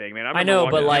of everything, man. I know,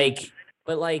 but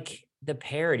like the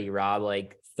parity, Rob,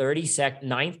 like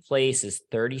 9th place is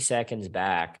 30 seconds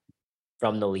back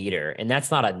from the leader. And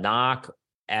that's not a knock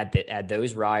at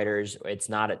those riders. It's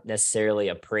not necessarily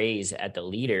a praise at the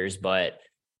leaders, but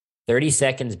 30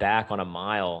 seconds back on a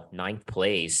mile, 9th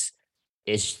place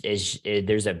is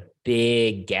there's a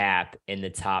big gap in the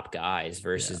top guys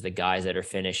versus the guys that are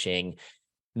finishing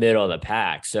middle of the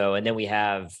pack. So, and then we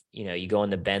have, you go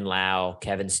into Ben Lau,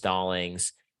 Kevin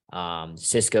Stallings,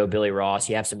 Cisco, Billy Ross.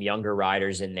 You have some younger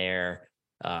riders in there,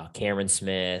 Cameron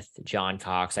Smith, John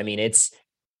Cox. I mean,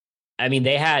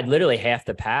 they had literally half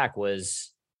the pack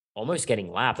was almost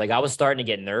getting lapped. Like I was starting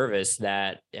to get nervous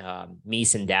that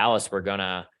Meese and Dallas were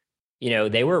gonna,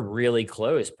 they were really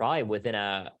close, probably within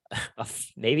a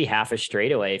maybe half a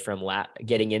straightaway from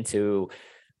getting into,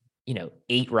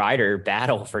 8-rider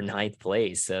battle for 9th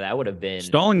place. So that would have been.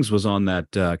 Stallings was on that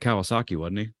Kawasaki,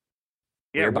 wasn't he?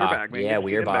 Yeah, Weirback, man. Yeah,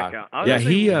 Weirback. Yeah,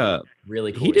 he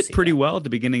really cool. He did pretty well at the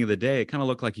beginning of the day. It kind of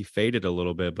looked like he faded a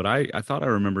little bit, but I thought I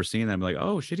remember seeing that. I'm like,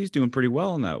 oh shit, he's doing pretty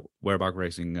well in that Weirback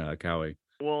Racing Cowie.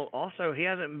 Well, also he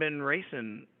hasn't been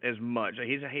racing as much.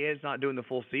 He is not doing the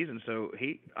full season, so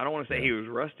I don't want to say he was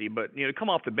rusty, but to come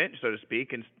off the bench, so to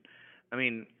speak, and I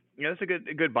mean, it's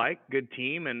a good bike, good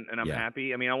team, and I'm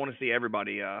happy. I mean, I want to see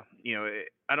everybody. I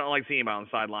don't like seeing him on the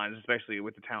sidelines, especially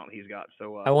with the talent he's got.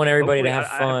 So I want everybody to have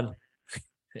fun.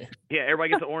 Yeah, everybody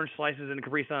gets the orange slices in the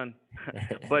Capri Sun.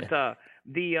 But I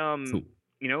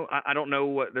don't know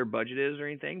what their budget is or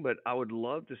anything, but I would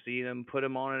love to see them put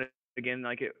him on it again,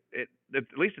 like it at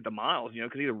least at the miles,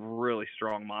 because he's a really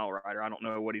strong mile rider. I don't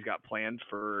know what he's got planned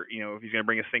for, if he's going to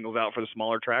bring his singles out for the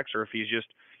smaller tracks or if he's just,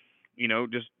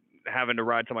 just having to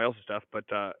ride somebody else's stuff. But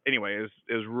anyway,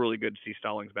 it was really good to see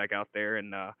Stallings back out there,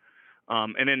 and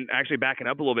then actually backing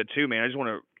up a little bit too, man. I just want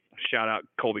to shout out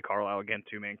Colby Carlisle again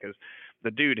too, man, because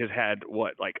the dude has had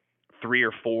like 3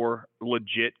 or 4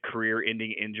 legit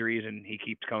career-ending injuries, and he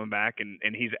keeps coming back, and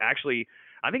he's actually,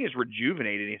 I think it's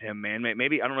rejuvenated him, man.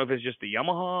 Maybe I don't know if it's just the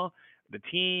Yamaha, the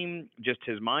team, just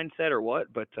his mindset or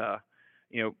what, but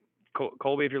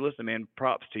Colby, if you're listening, man,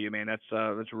 props to you, man.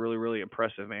 That's really, really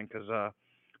impressive, man, because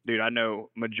dude, I know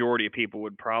majority of people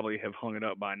would probably have hung it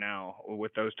up by now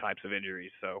with those types of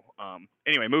injuries. So,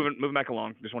 anyway, moving back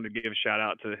along, just wanted to give a shout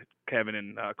out to Kevin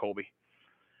and Colby.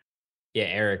 Yeah,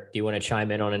 Eric, do you want to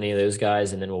chime in on any of those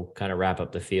guys, and then we'll kind of wrap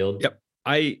up the field? Yep.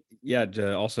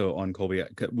 Also on Colby,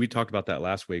 we talked about that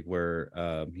last week where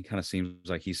he kind of seems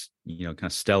like he's, kind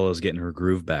of Stella's getting her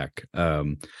groove back.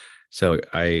 So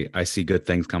I see good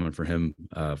things coming for him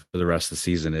for the rest of the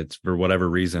season. It's for whatever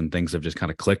reason, things have just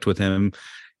kind of clicked with him.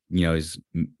 He's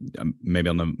maybe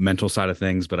on the mental side of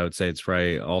things, but I would say it's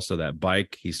probably also that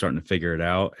bike. He's starting to figure it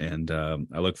out. And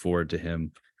I look forward to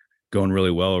him going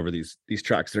really well over these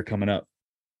tracks that are coming up.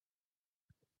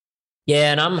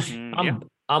 Yeah, and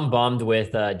I'm bummed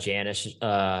with Janice.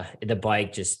 The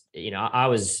bike just,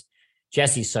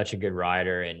 Jesse's such a good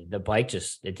rider, and the bike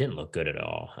it didn't look good at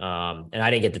all. And I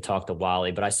didn't get to talk to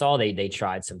Wally, but I saw they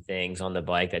tried some things on the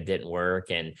bike that didn't work.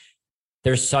 And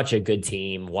they're such a good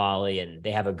team, Wally, and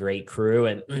they have a great crew.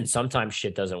 And sometimes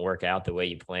shit doesn't work out the way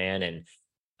you plan. And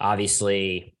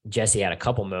obviously, Jesse had a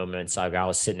couple moments. I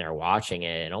was sitting there watching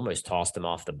it and almost tossed him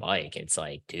off the bike. It's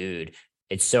like, dude,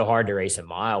 it's so hard to race a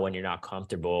mile when you're not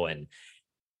comfortable. And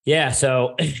yeah,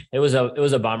 so it was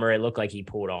a bummer. It looked like he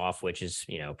pulled off, which is,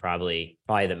 probably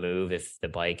the move if the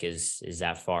bike is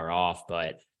that far off.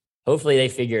 But hopefully they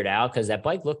figure it out, because that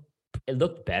bike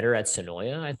looked better at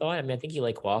Sonoya, I thought. I mean, I think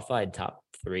he qualified top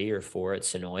 3 or 4 at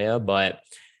Sonoya, but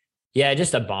yeah,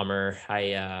 just a bummer.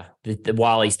 The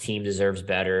Wally's team deserves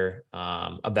better,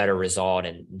 a better result,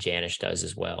 and Janish does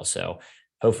as well. So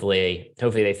hopefully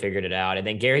they figured it out. And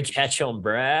then Gary Ketchum,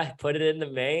 bruh, put it in the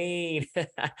main.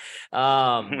 Giving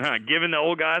the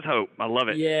old guys hope. I love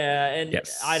it. Yeah, and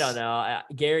yes. I don't know.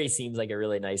 Gary seems like a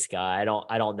really nice guy. I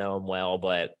don't know him well,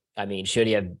 but I mean, should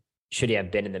he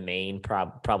have been in the main?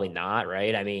 Probably not,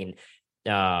 right? I mean,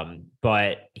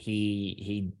 but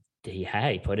he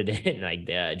put it in.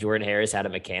 Like Jordan Harris had a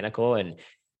mechanical, and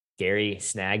Gary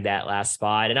snagged that last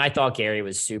spot. And I thought Gary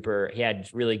was he had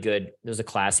really good. It was a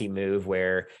classy move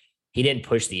where he didn't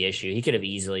push the issue. He could have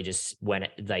easily just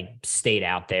stayed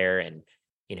out there and,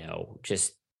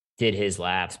 just did his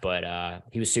laps, but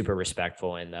he was super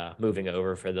respectful and moving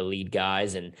over for the lead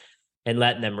guys and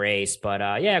letting them race.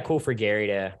 But yeah, cool for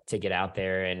Gary to get out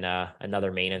there and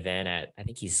another main event at, I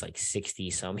think he's like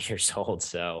 60 some years old.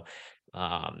 So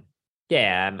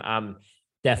yeah, I'm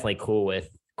definitely cool with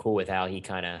how he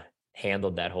kind of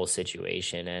handled that whole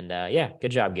situation. And yeah,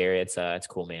 good job, Gary. It's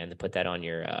cool, man, to put that on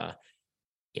your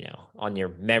on your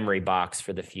memory box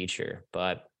for the future.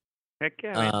 But heck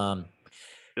yeah,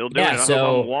 still doing it. I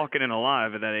hope I'm walking and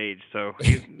alive at that age, so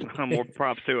more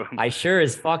props to him. I sure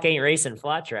as fuck ain't racing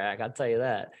flat track, I'll tell you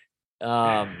that.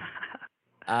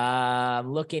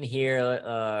 I'm looking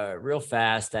here real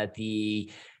fast at the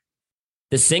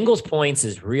singles points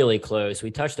is really close.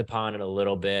 We touched upon it a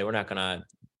little bit. We're not gonna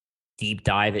deep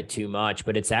dive it too much,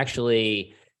 but it's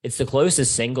the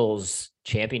closest singles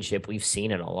championship we've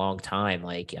seen in a long time.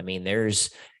 Like, I mean,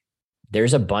 there's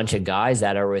a bunch of guys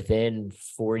that are within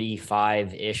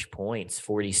 45-ish points,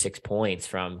 46 points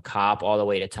from Kopp all the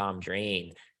way to Tom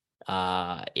Drain.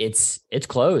 It's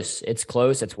close. It's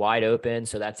close. It's wide open.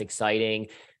 So that's exciting.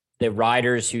 The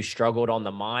riders who struggled on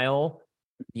the mile,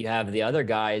 you have the other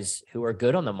guys who are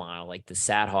good on the mile, like the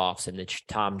Sathoffs and the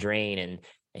Tom Drain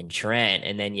and Trent.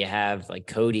 And then you have like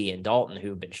Cody and Dalton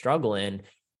who've been struggling.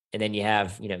 And then you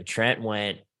have, Trent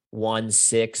went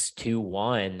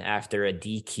 1-6-2-1 after a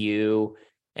DQ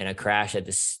and a crash at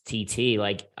the TT.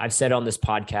 Like I've said on this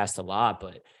podcast a lot,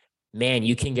 but man,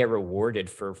 you can get rewarded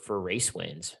for race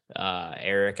wins.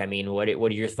 Eric, I mean, what are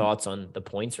your thoughts on the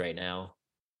points right now?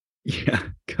 Yeah,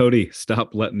 Cody,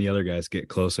 stop letting the other guys get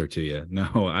closer to you.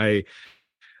 No, I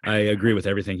agree with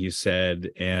everything you said,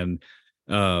 and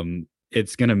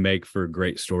it's going to make for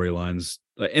great storylines.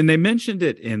 And they mentioned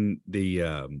it in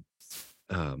the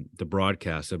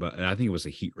broadcast about, I think it was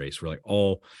a heat race where like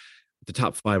all the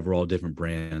top 5 were all different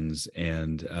brands,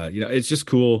 and it's just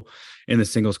cool in the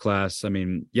singles class. I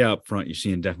mean, yeah, up front you're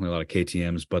seeing definitely a lot of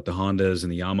KTMs, but the Hondas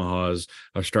and the Yamahas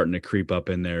are starting to creep up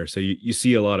in there, so you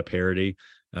see a lot of parity.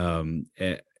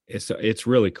 It's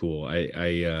really cool.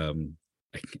 I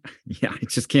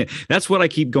just can't. That's what I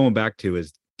keep going back to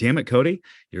is, damn it, Cody,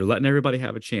 you're letting everybody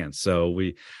have a chance. So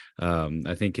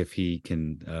I think if he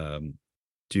can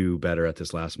do better at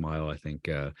this last mile, I think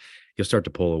he'll start to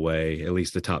pull away at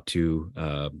least the top 2.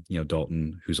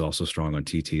 Dalton, who's also strong on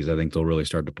TTs. I think they'll really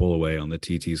start to pull away on the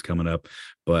TTs coming up,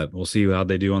 but we'll see how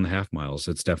they do on the half miles.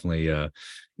 It's definitely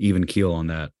even keel on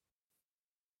that.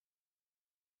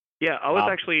 Yeah, I was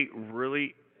actually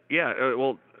really,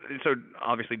 well, so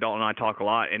obviously Dalton and I talk a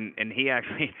lot, and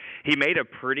he made a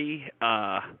pretty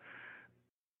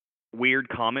weird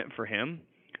comment for him.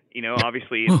 You know,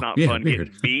 obviously it's not fun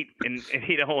getting beat, and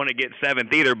he don't want to get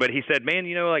seventh either. But he said, man,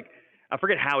 you know, like, I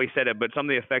forget how he said it, but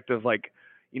something to the effect of like,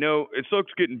 you know, it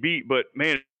sucks getting beat, but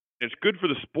man, it's good for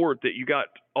the sport that you got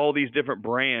all these different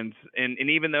brands. And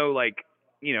even though, like,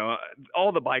 you know,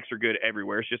 all the bikes are good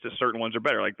everywhere, it's just that certain ones are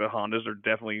better. Like the Hondas are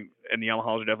definitely, and the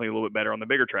Yamahas are definitely a little bit better on the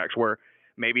bigger tracks, where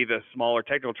maybe the smaller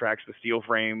technical tracks, the steel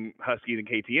frame Huskies and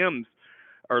KTMs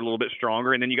are a little bit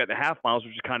stronger. And then you got the half miles,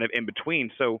 which is kind of in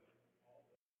between. So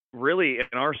really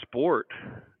in our sport,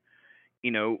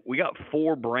 you know, we got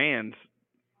 4 brands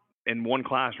in one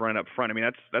class running up front. I mean,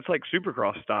 that's like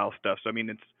Supercross style stuff. So I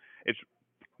mean, it's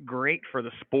great for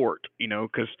the sport, you know,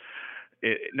 because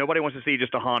nobody wants to see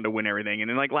just a Honda win everything. And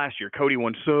then like last year, Cody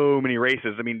won so many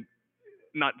races. I mean,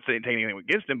 not saying taking anything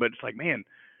against him, but it's like, man,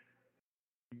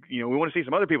 you know, we want to see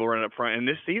some other people running up front. And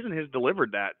this season has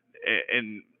delivered that.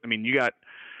 And I mean,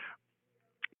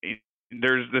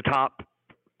 there's the top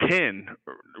 10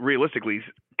 realistically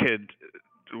could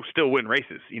still win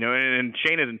races, you know, and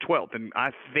Shayna's in 12th, and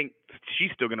I think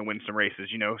she's still going to win some races,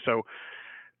 you know. So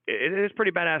it is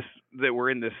pretty badass that we're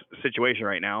in this situation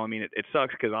right now. I mean, it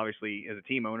sucks because obviously as a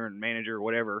team owner and manager or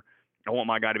whatever, I want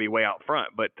my guy to be way out front.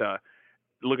 But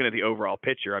looking at the overall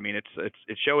picture, I mean,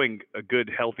 it's showing a good,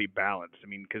 healthy balance. I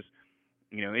mean, because,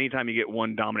 you know, anytime you get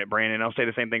one dominant brand, and I'll say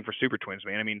the same thing for Super Twins,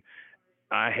 man. I mean,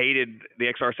 I hated the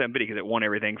XR750 because it won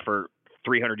everything for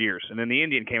 300 years. And then the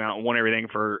Indian came out and won everything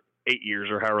for 8 years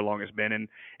or however long it's been. And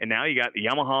now you got the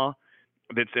Yamaha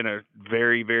that's in a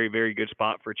very, very, very good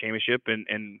spot for a championship.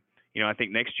 And you know, I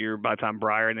think next year, by the time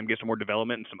Breyer and them get some more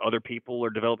development and some other people are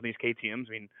developing these KTMs,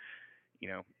 I mean, you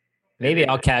know, maybe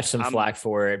I'll catch some flack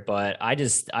for it, but I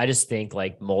just think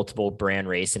like multiple brand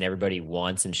race and everybody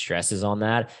wants and stresses on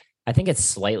that. I think it's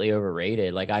slightly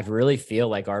overrated. Like, I really feel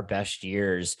like our best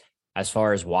years as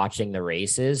far as watching the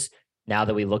races, now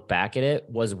that we look back at it,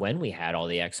 was when we had all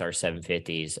the XR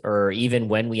 750s, or even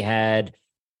when we had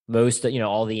most, you know,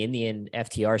 all the Indian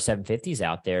FTR 750s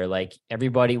out there. Like,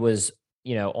 everybody was,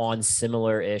 you know, on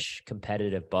similar-ish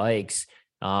competitive bikes.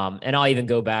 And I'll even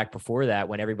go back before that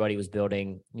when everybody was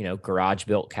building, you know,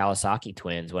 garage-built Kawasaki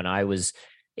twins, when I was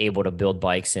able to build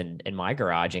bikes in my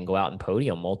garage and go out and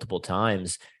podium multiple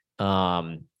times.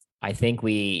 I think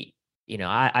we, you know,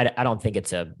 I don't think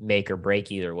it's a make or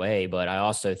break either way, but I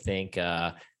also think,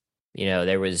 you know,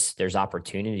 there's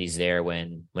opportunities there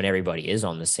when everybody is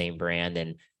on the same brand.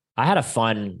 And I had a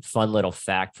fun little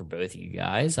fact for both of you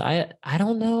guys. I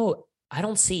don't know. I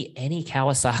don't see any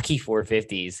Kawasaki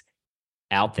 450s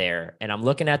out there. And I'm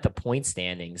looking at the point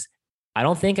standings. I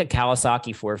don't think a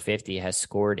Kawasaki 450 has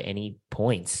scored any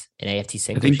points in AFT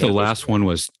Synchro. I think the last one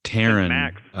was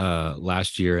Taryn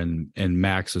last year, and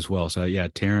Max as well. So yeah,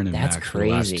 Taryn and That's Max crazy. were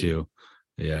the last two.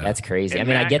 Yeah, that's crazy. And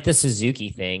I mean, Max, I get the Suzuki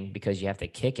thing because you have to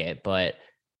kick it, but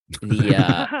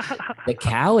the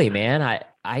Cowie, man,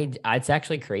 it's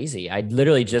actually crazy. I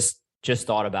literally just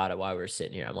thought about it while we were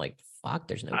sitting here. I'm like, fuck,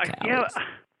 there's no Cowies. Yeah,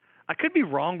 I could be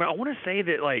wrong, but I want to say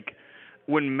that, like,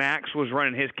 when Max was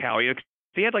running his Cowie,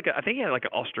 he had I think he had like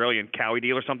an Australian Cowie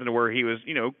deal or something, to where he was,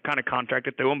 you know, kind of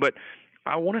contracted through him. But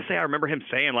I want to say I remember him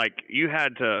saying, like, you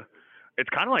had to. It's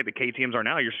kind of like the KTMs are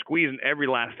now. You're squeezing every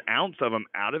last ounce of them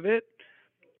out of it.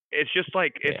 It's just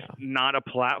like it's not a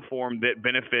platform that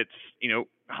benefits, you know,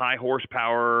 high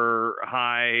horsepower,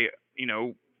 high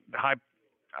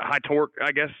torque.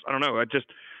 I guess I don't know.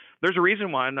 There's a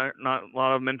reason why not a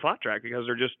lot of them in flat track, because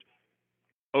they're just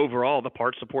overall the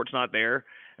part support's not there.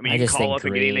 I mean, you can call up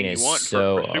and get anything you want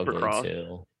for Supercross.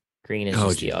 Too. Green is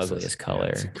just the ugliest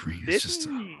color.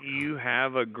 Didn't you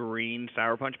have a green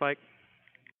Sour Punch bike?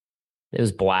 It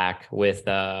was black with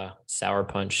Sour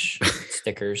Punch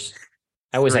stickers.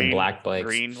 I always had black bikes.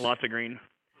 Green, lots of green.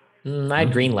 I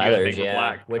had green leathers,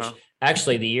 black, which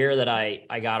actually the year that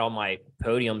I got all my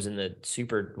podiums in the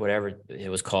super, whatever it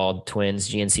was called, Twins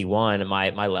GNC1,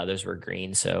 my leathers were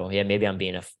green. So yeah, maybe I'm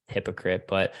being a hypocrite,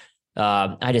 but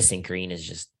I just think green is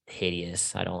just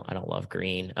hideous. I don't love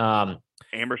green.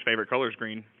 Amber's favorite color is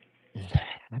green.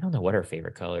 I don't know what her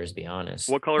favorite color is, to be honest.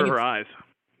 What color are her eyes?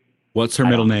 What's her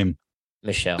middle name?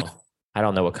 Michelle. I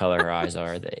don't know what color her eyes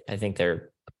are. I think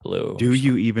they're blue. Do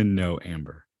you even know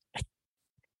Amber?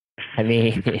 I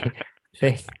mean,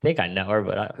 I think I know her,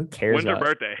 but who cares? When's her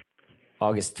birthday?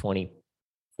 August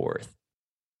 24th.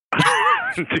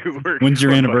 Dude, when's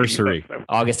your anniversary?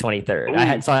 August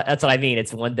 23rd. So that's what I mean.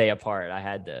 It's one day apart.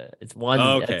 It's one.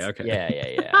 Oh, okay.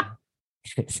 Yeah.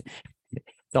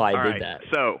 So I did that.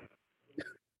 So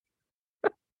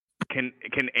can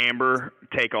Amber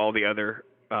take all the other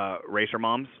racer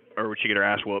moms, or would she get her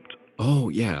ass whooped? Oh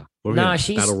yeah. What No, Battle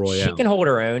she Royale. can hold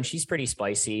her own. She's pretty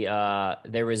spicy.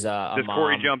 There was a Does mom.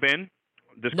 Corey jump in?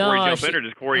 Does Corey No, jump in, or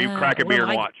does Corey crack a beer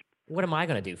and watch? What am I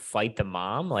gonna do? Fight the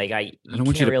mom? Like I don't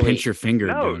want you to pinch your finger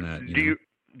No. doing that.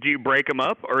 Do you break them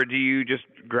up, or do you just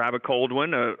grab a cold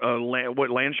one? What,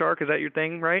 land shark, is that your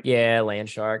thing, right? Yeah, land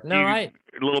shark. No, a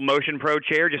little Motion Pro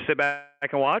chair, just sit back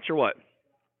and watch, or what?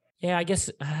 Yeah, I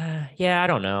guess. Yeah, I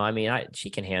don't know. I mean, she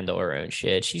can handle her own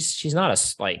shit. She's not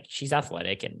she's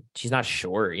athletic and she's not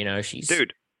short. You know, she's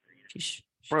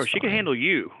bro. She can handle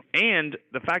you, and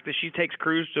the fact that she takes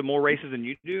crews to more races than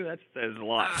you do, that says a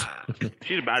lot.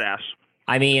 She's a badass.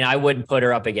 I mean, I wouldn't put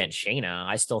her up against Shayna.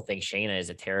 I still think Shayna is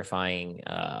a terrifying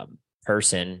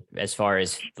person as far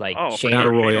as like Shayna.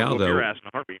 Battle Royale though.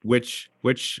 Which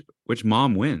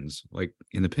mom wins? Like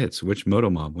in the pits, which moto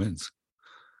mom wins?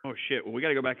 Oh shit! Well, we got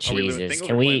to go back. Jesus,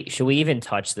 should we even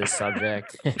touch this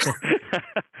subject?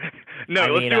 No,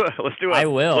 let's do a. I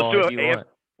will.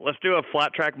 Let's do a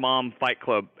flat track mom fight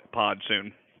club pod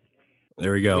soon.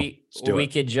 There we go. We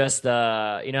could just you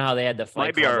know how they had the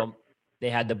fight club. They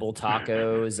had the bull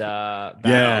tacos. No.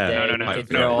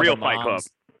 Real fight club.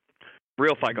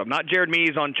 Real fight club. Not Jared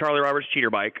Mees on Charlie Roberts'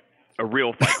 cheater bike. A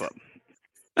real fight club.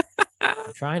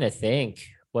 I'm trying to think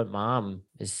what mom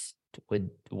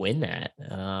would win that.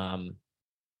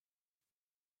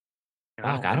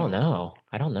 I don't know.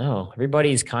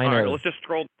 Everybody's kind of. Let's just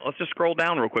scroll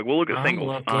down real quick. We'll look at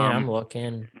singles. I'm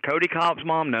looking. Cody Kopp's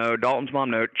mom, no. Dalton's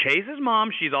mom, no. Chase's mom,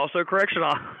 she's also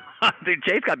correctional. Dude,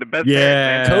 Chase got the best.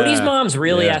 Yeah. Cody's mom's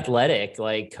really athletic.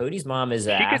 Like Cody's mom is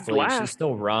an athlete. She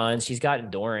still runs. She's got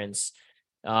endurance.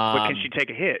 But can she take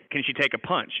a hit? Can she take a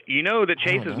punch? You know that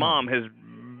Chase's mom has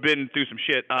been through some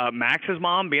shit. Max's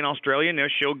mom, being Australian,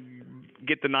 she'll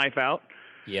get the knife out.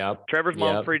 Yep. Trevor's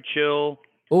mom's pretty chill.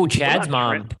 Oh, Chad's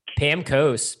mom, Pam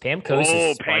Coase. Pam Coase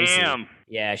is spicy. Pam.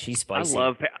 Yeah, she's spicy.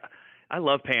 I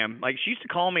love Pam. Like, she used to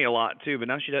call me a lot too, but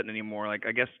now she doesn't anymore. Like,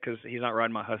 I guess because he's not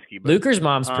riding my Husky. But, Luker's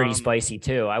mom's pretty spicy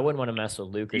too. I wouldn't want to mess with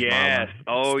Luker's mom. Yes.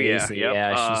 Oh Stacey. yeah. Yep.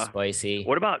 Yeah, she's spicy.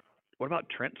 What about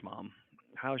Trent's mom?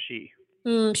 How is she?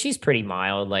 She's pretty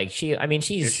mild. Like she's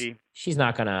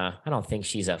not gonna. I don't think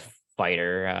she's a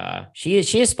fighter. She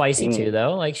is spicy too,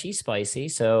 though. Like she's spicy.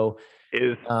 So.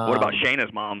 What about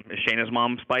Shayna's mom? Is Shayna's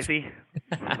mom spicy?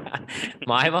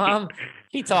 My mom?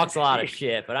 She talks a lot of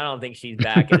shit, but I don't think she's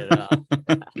backing it up.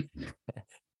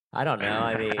 I don't know.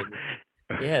 I mean,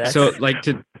 yeah. So,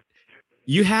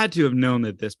 you had to have known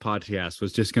that this podcast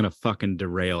was just going to fucking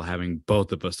derail having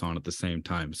both of us on at the same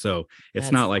time. So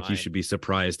it's not like you should be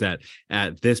surprised that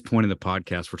at this point in the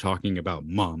podcast, we're talking about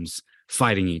moms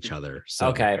fighting each other. So.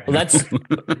 Okay. Well, let's,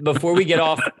 before we get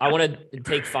off, I want to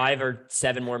take 5 or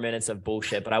 7 more minutes of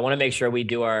bullshit, but I want to make sure we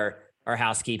do our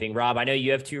housekeeping. Rob, I know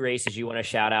you have 2 races you want to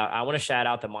shout out. I want to shout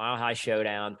out the Mile High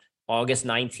Showdown, August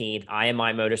 19th,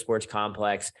 IMI Motorsports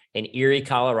Complex in Erie,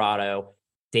 Colorado.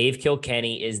 Dave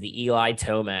Kilkenny is the Eli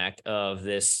Tomac of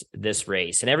this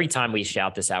race. And every time we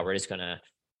shout this out, we're just going to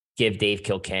give Dave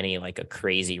Kilkenny like a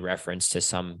crazy reference to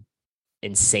some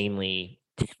insanely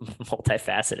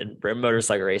multifaceted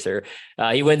motorcycle racer.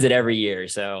 He wins it every year.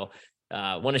 So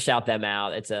want to shout them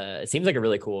out. It seems like a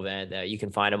really cool event. You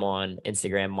can find them on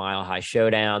Instagram, Mile High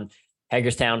Showdown.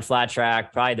 Hagerstown Flat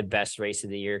Track, probably the best race of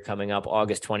the year, coming up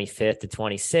August 25th to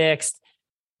 26th.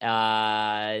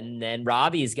 And then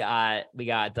Robbie's we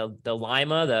got the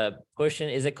Lima, the pushing.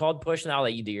 Is it called pushing? I'll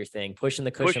let you do your thing. Pushing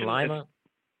the cushion Lima.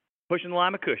 Pushing the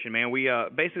Lima cushion, man. We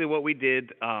basically what we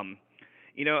did.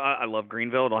 I love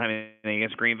Greenville. Don't have anything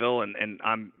against Greenville, and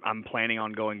I'm planning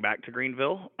on going back to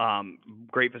Greenville.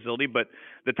 Great facility, but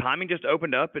the timing just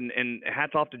opened up, and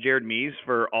hats off to Jared Mees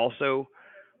for also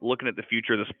looking at the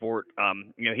future of the sport.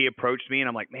 He approached me, and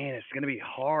I'm like, man, it's going to be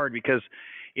hard because,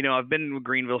 I've been with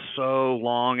Greenville so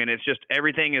long, and it's just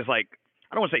everything is like,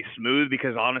 I don't want to say smooth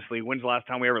because honestly, when's the last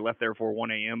time we ever left there before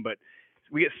 1 a.m.? But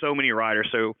we get so many riders,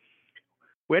 so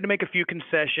we had to make a few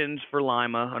concessions for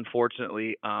Lima,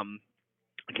 unfortunately. I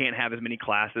can't have as many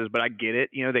classes, but I get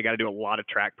it. They got to do a lot of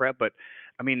track prep, but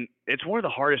I mean, it's one of the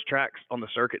hardest tracks on the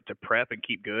circuit to prep and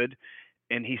keep good.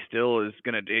 And he still is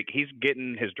he's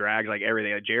getting his drags like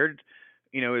everything. Jared,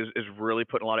 is really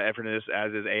putting a lot of effort in this,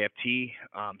 as is AFT.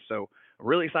 So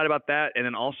really excited about that. And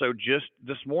then also just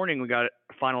this morning, we got it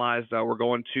finalized. We're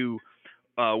going to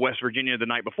West Virginia the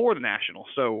night before the National.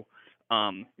 So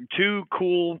 2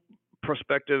 cool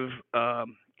prospective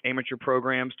amateur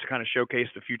programs to kind of showcase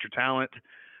the future talent.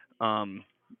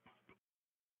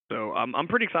 So I'm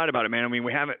pretty excited about it, man. I mean,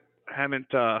 we haven't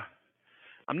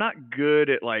I'm not good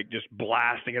at like just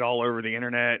blasting it all over the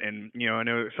internet. And, I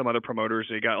know some other promoters,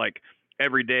 they got like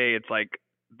every day it's like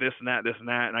this and that,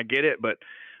 and I get it, but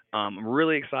I'm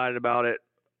really excited about it.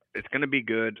 it's going to be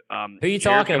good. Who are you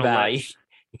talking about?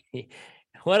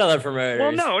 What other promoters?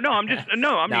 Well,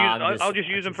 I'll just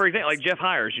use him for example, like Jeff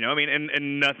Hires, I mean,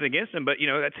 and nothing against him, but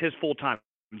that's his full-time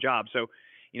job. So,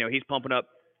 he's pumping up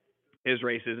his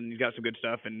races and he's got some good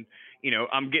stuff. And,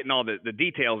 I'm getting all the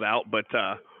details out, but,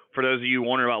 for those of you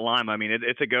wondering about Lima, I mean,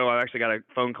 it's a go. I've actually got a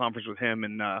phone conference with him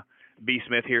and, B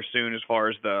Smith here soon as far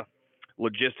as the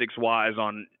logistics wise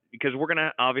because we're going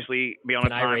to obviously be on a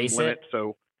time limit.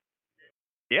 So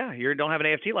yeah, you don't have an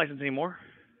AFT license anymore.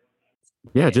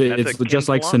 Yeah, it's just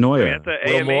like Sonoya. I mean,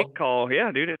 that's an AMA call.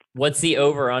 Yeah, dude. What's the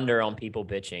over/under on people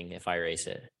bitching if I race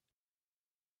it?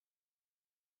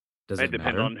 It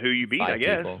depends on who you beat, 5 I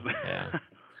guess. People. Yeah.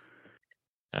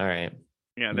 All right.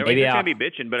 Yeah, they're going to be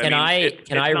bitching, but can I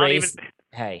race?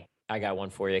 Hey, I got one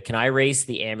for you. Can I race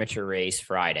the amateur race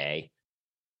Friday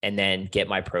and then get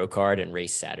my pro card and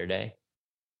race Saturday?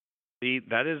 See,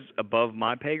 that is above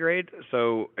my pay grade.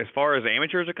 So as far as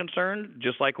amateurs are concerned,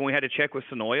 just like when we had to check with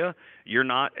Sonoya, you're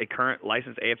not a current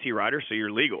licensed AFT rider, so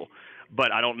you're legal.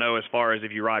 But I don't know as far as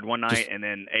if you ride one night and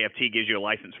then AFT gives you a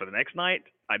license for the next night.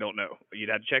 I don't know. You'd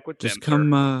have to check with them. Just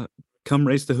come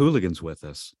race the hooligans with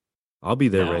us. I'll be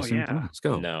there racing. Yeah. Come on, let's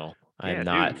go. No, I'm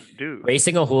not. Dude.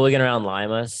 Racing a hooligan around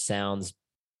Lima sounds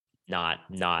not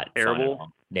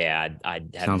terrible. Yeah, I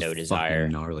have no desire.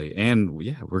 Gnarly, and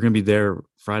yeah, we're gonna be there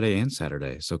Friday and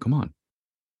Saturday. So come on.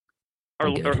 Are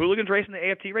hooligans racing the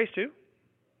AFT race too?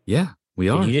 Yeah, we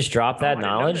are. Did you just drop that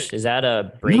knowledge? Is that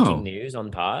a breaking news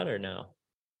on pod or no?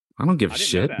 I don't give a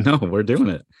shit. No, we're doing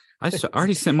it. I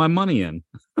already sent my money in.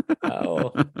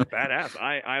 Oh, badass!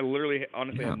 I literally,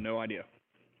 honestly, have no idea.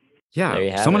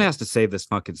 Yeah, someone has to save this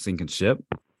fucking sinking ship.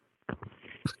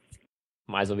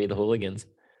 Might as well be the hooligans.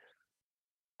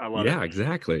 I love it. Yeah,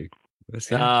 exactly.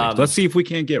 Let's see if we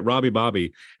can't get Robbie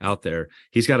Bobby out there.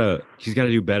 He's got to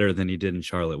do better than he did in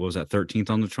Charlotte. What was that, 13th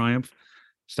on the Triumph?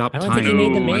 Stop timing. I don't think he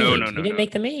made the main. He didn't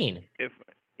make the main.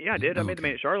 I did. I made the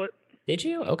main at Charlotte. Did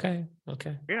you? Okay.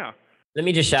 Yeah. Let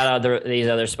me just shout out these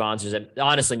other sponsors that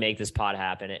honestly make this pod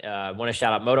happen. I want to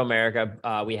shout out Moto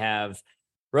America. We have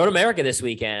Road America this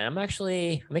weekend. I'm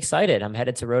excited. I'm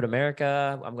headed to Road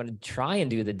America. I'm going to try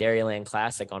and do the Dairyland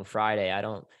Classic on Friday. I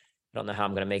don't know how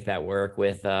I'm going to make that work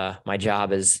with my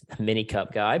job as a mini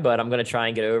cup guy, but I'm going to try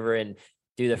and get over and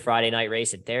do the Friday night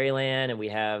race at Dairyland. And we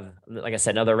have, like I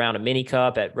said, another round of mini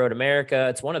cup at Road America.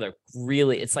 It's one of the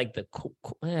it's like the cool,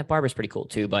 Barber's pretty cool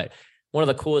too, but one of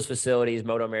the coolest facilities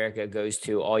Moto America goes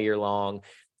to all year long.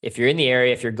 If you're in the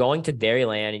area, if you're going to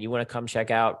Dairyland and you want to come check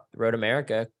out Road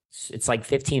America, it's like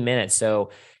 15 minutes. So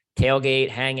tailgate,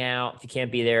 hang out. If you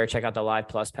can't be there, check out the Live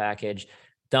Plus package.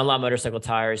 Dunlop Motorcycle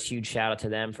Tires, huge shout out to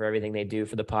them for everything they do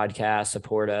for the podcast.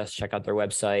 Support us. Check out their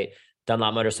website,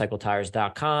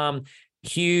 dunlopmotorcycletires.com.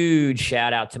 Huge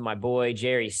shout out to my boy,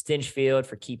 Jerry Stinchfield,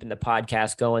 for keeping the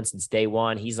podcast going since day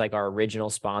one. He's like our original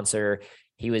sponsor.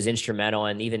 He was instrumental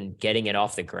in even getting it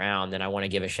off the ground. And I want to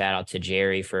give a shout out to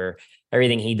Jerry for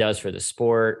everything he does for the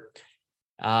sport.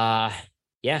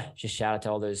 Just shout out to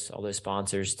all those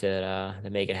sponsors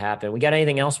that make it happen. We got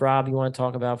anything else, Rob, you want to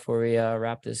talk about before we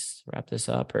wrap this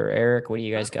up? Or Eric, what do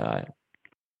you guys got?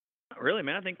 Really,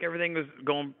 man, I think everything was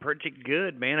going pretty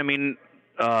good, man. I mean,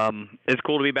 it's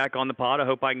cool to be back on the pod. I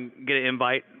hope I can get an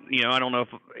invite. I don't know if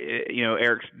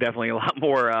Eric's definitely a lot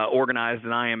more organized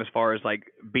than I am as far as like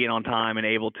being on time and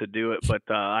able to do it. But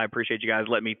I appreciate you guys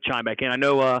letting me chime back in. I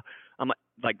know I'm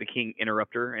like the king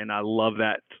interrupter, and I love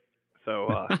that.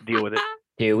 So deal with it.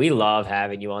 Dude, we love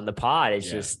having you on the pod.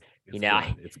 It's just,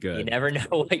 it's good. You never know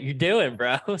what you're doing,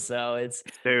 bro. So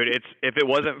dude, if it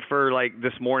wasn't for like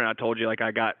this morning, I told you, like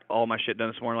I got all my shit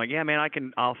done this morning. Like, yeah, man,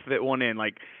 I'll fit one in.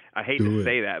 Like, I hate to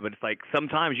say that, but it's like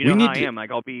sometimes how I am. Like,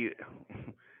 I'll be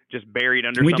just buried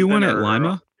under. Can we something do one at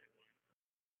Lima?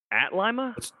 At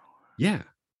Lima? Yeah.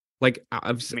 Like,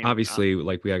 obviously,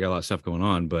 like we got a lot of stuff going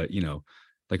on, but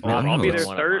like I'll be there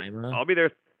Thursday.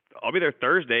 I'll be there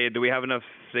Thursday. Do we have enough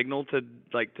signal to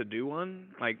do one?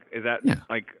 Like, is that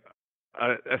like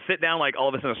a sit down, like all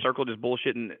of us in a circle, just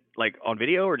bullshitting like on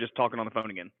video, or just talking on the phone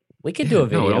again? We could do a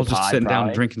video. I'll just sitting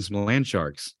down drinking some land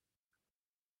sharks.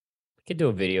 We could do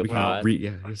a video pod.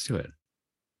 Let's do it.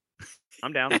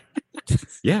 I'm down.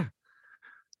 Yeah.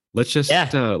 Let's do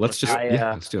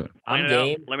it. I'm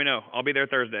game. Let me know. I'll be there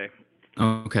Thursday.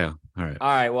 Okay. All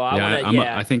right. Well,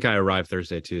 I think I arrive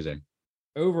Thursday, Tuesday.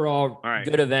 Overall,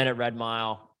 good event at Red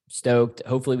Mile. Stoked.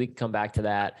 Hopefully we can come back to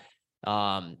that.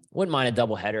 Wouldn't mind a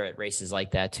double header at races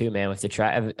like that too, man. With the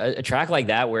track, a track like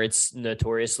that where it's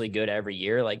notoriously good every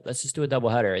year, like let's just do a double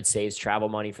header. It saves travel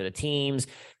money for the teams.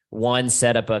 One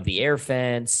setup of the air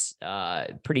fence,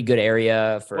 pretty good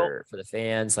area for the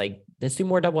fans. Like, let's do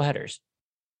more double headers.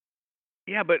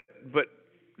 Yeah, but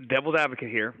devil's advocate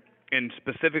here, and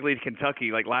specifically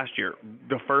Kentucky, like last year,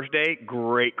 the first day,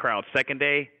 great crowd. Second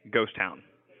day, ghost town.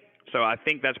 So I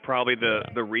think that's probably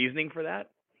the reasoning for that.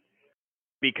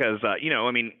 Because,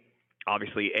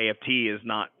 obviously AFT is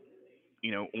not,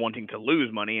 wanting to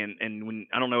lose money. And when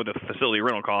I don't know the facility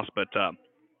rental costs, but,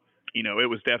 it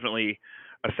was definitely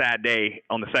a sad day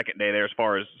on the second day there as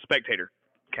far as spectator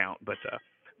count.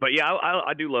 But yeah,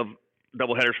 I do love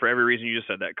doubleheaders for every reason you just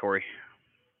said that, Corey.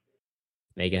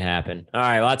 Make it happen. All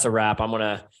right, well, that's a wrap.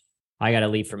 I got to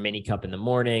leave for Mini Cup in the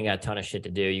morning. Got a ton of shit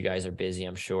to do. You guys are busy,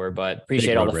 I'm sure, but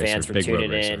appreciate all the fans for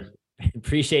tuning in.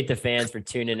 Appreciate the fans for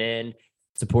tuning in,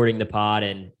 supporting the pod.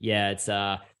 And yeah, it's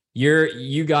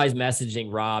you guys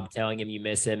messaging Rob, telling him you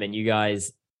miss him, and you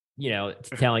guys,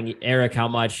 telling Eric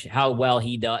how well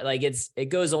he does. Like it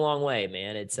goes a long way,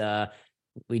 man. It's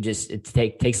it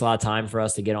takes a lot of time for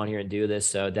us to get on here and do this.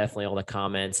 So definitely all the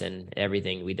comments and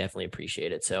everything, we definitely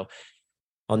appreciate it. So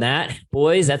on that,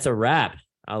 boys, that's a wrap.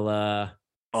 I'll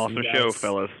awesome show,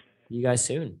 fellas. See you guys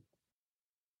soon.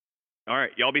 All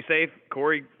right, y'all be safe.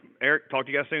 Corey, Eric, talk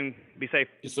to you guys soon. Be safe.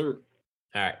 Yes, sir.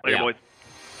 All right. Later, boys.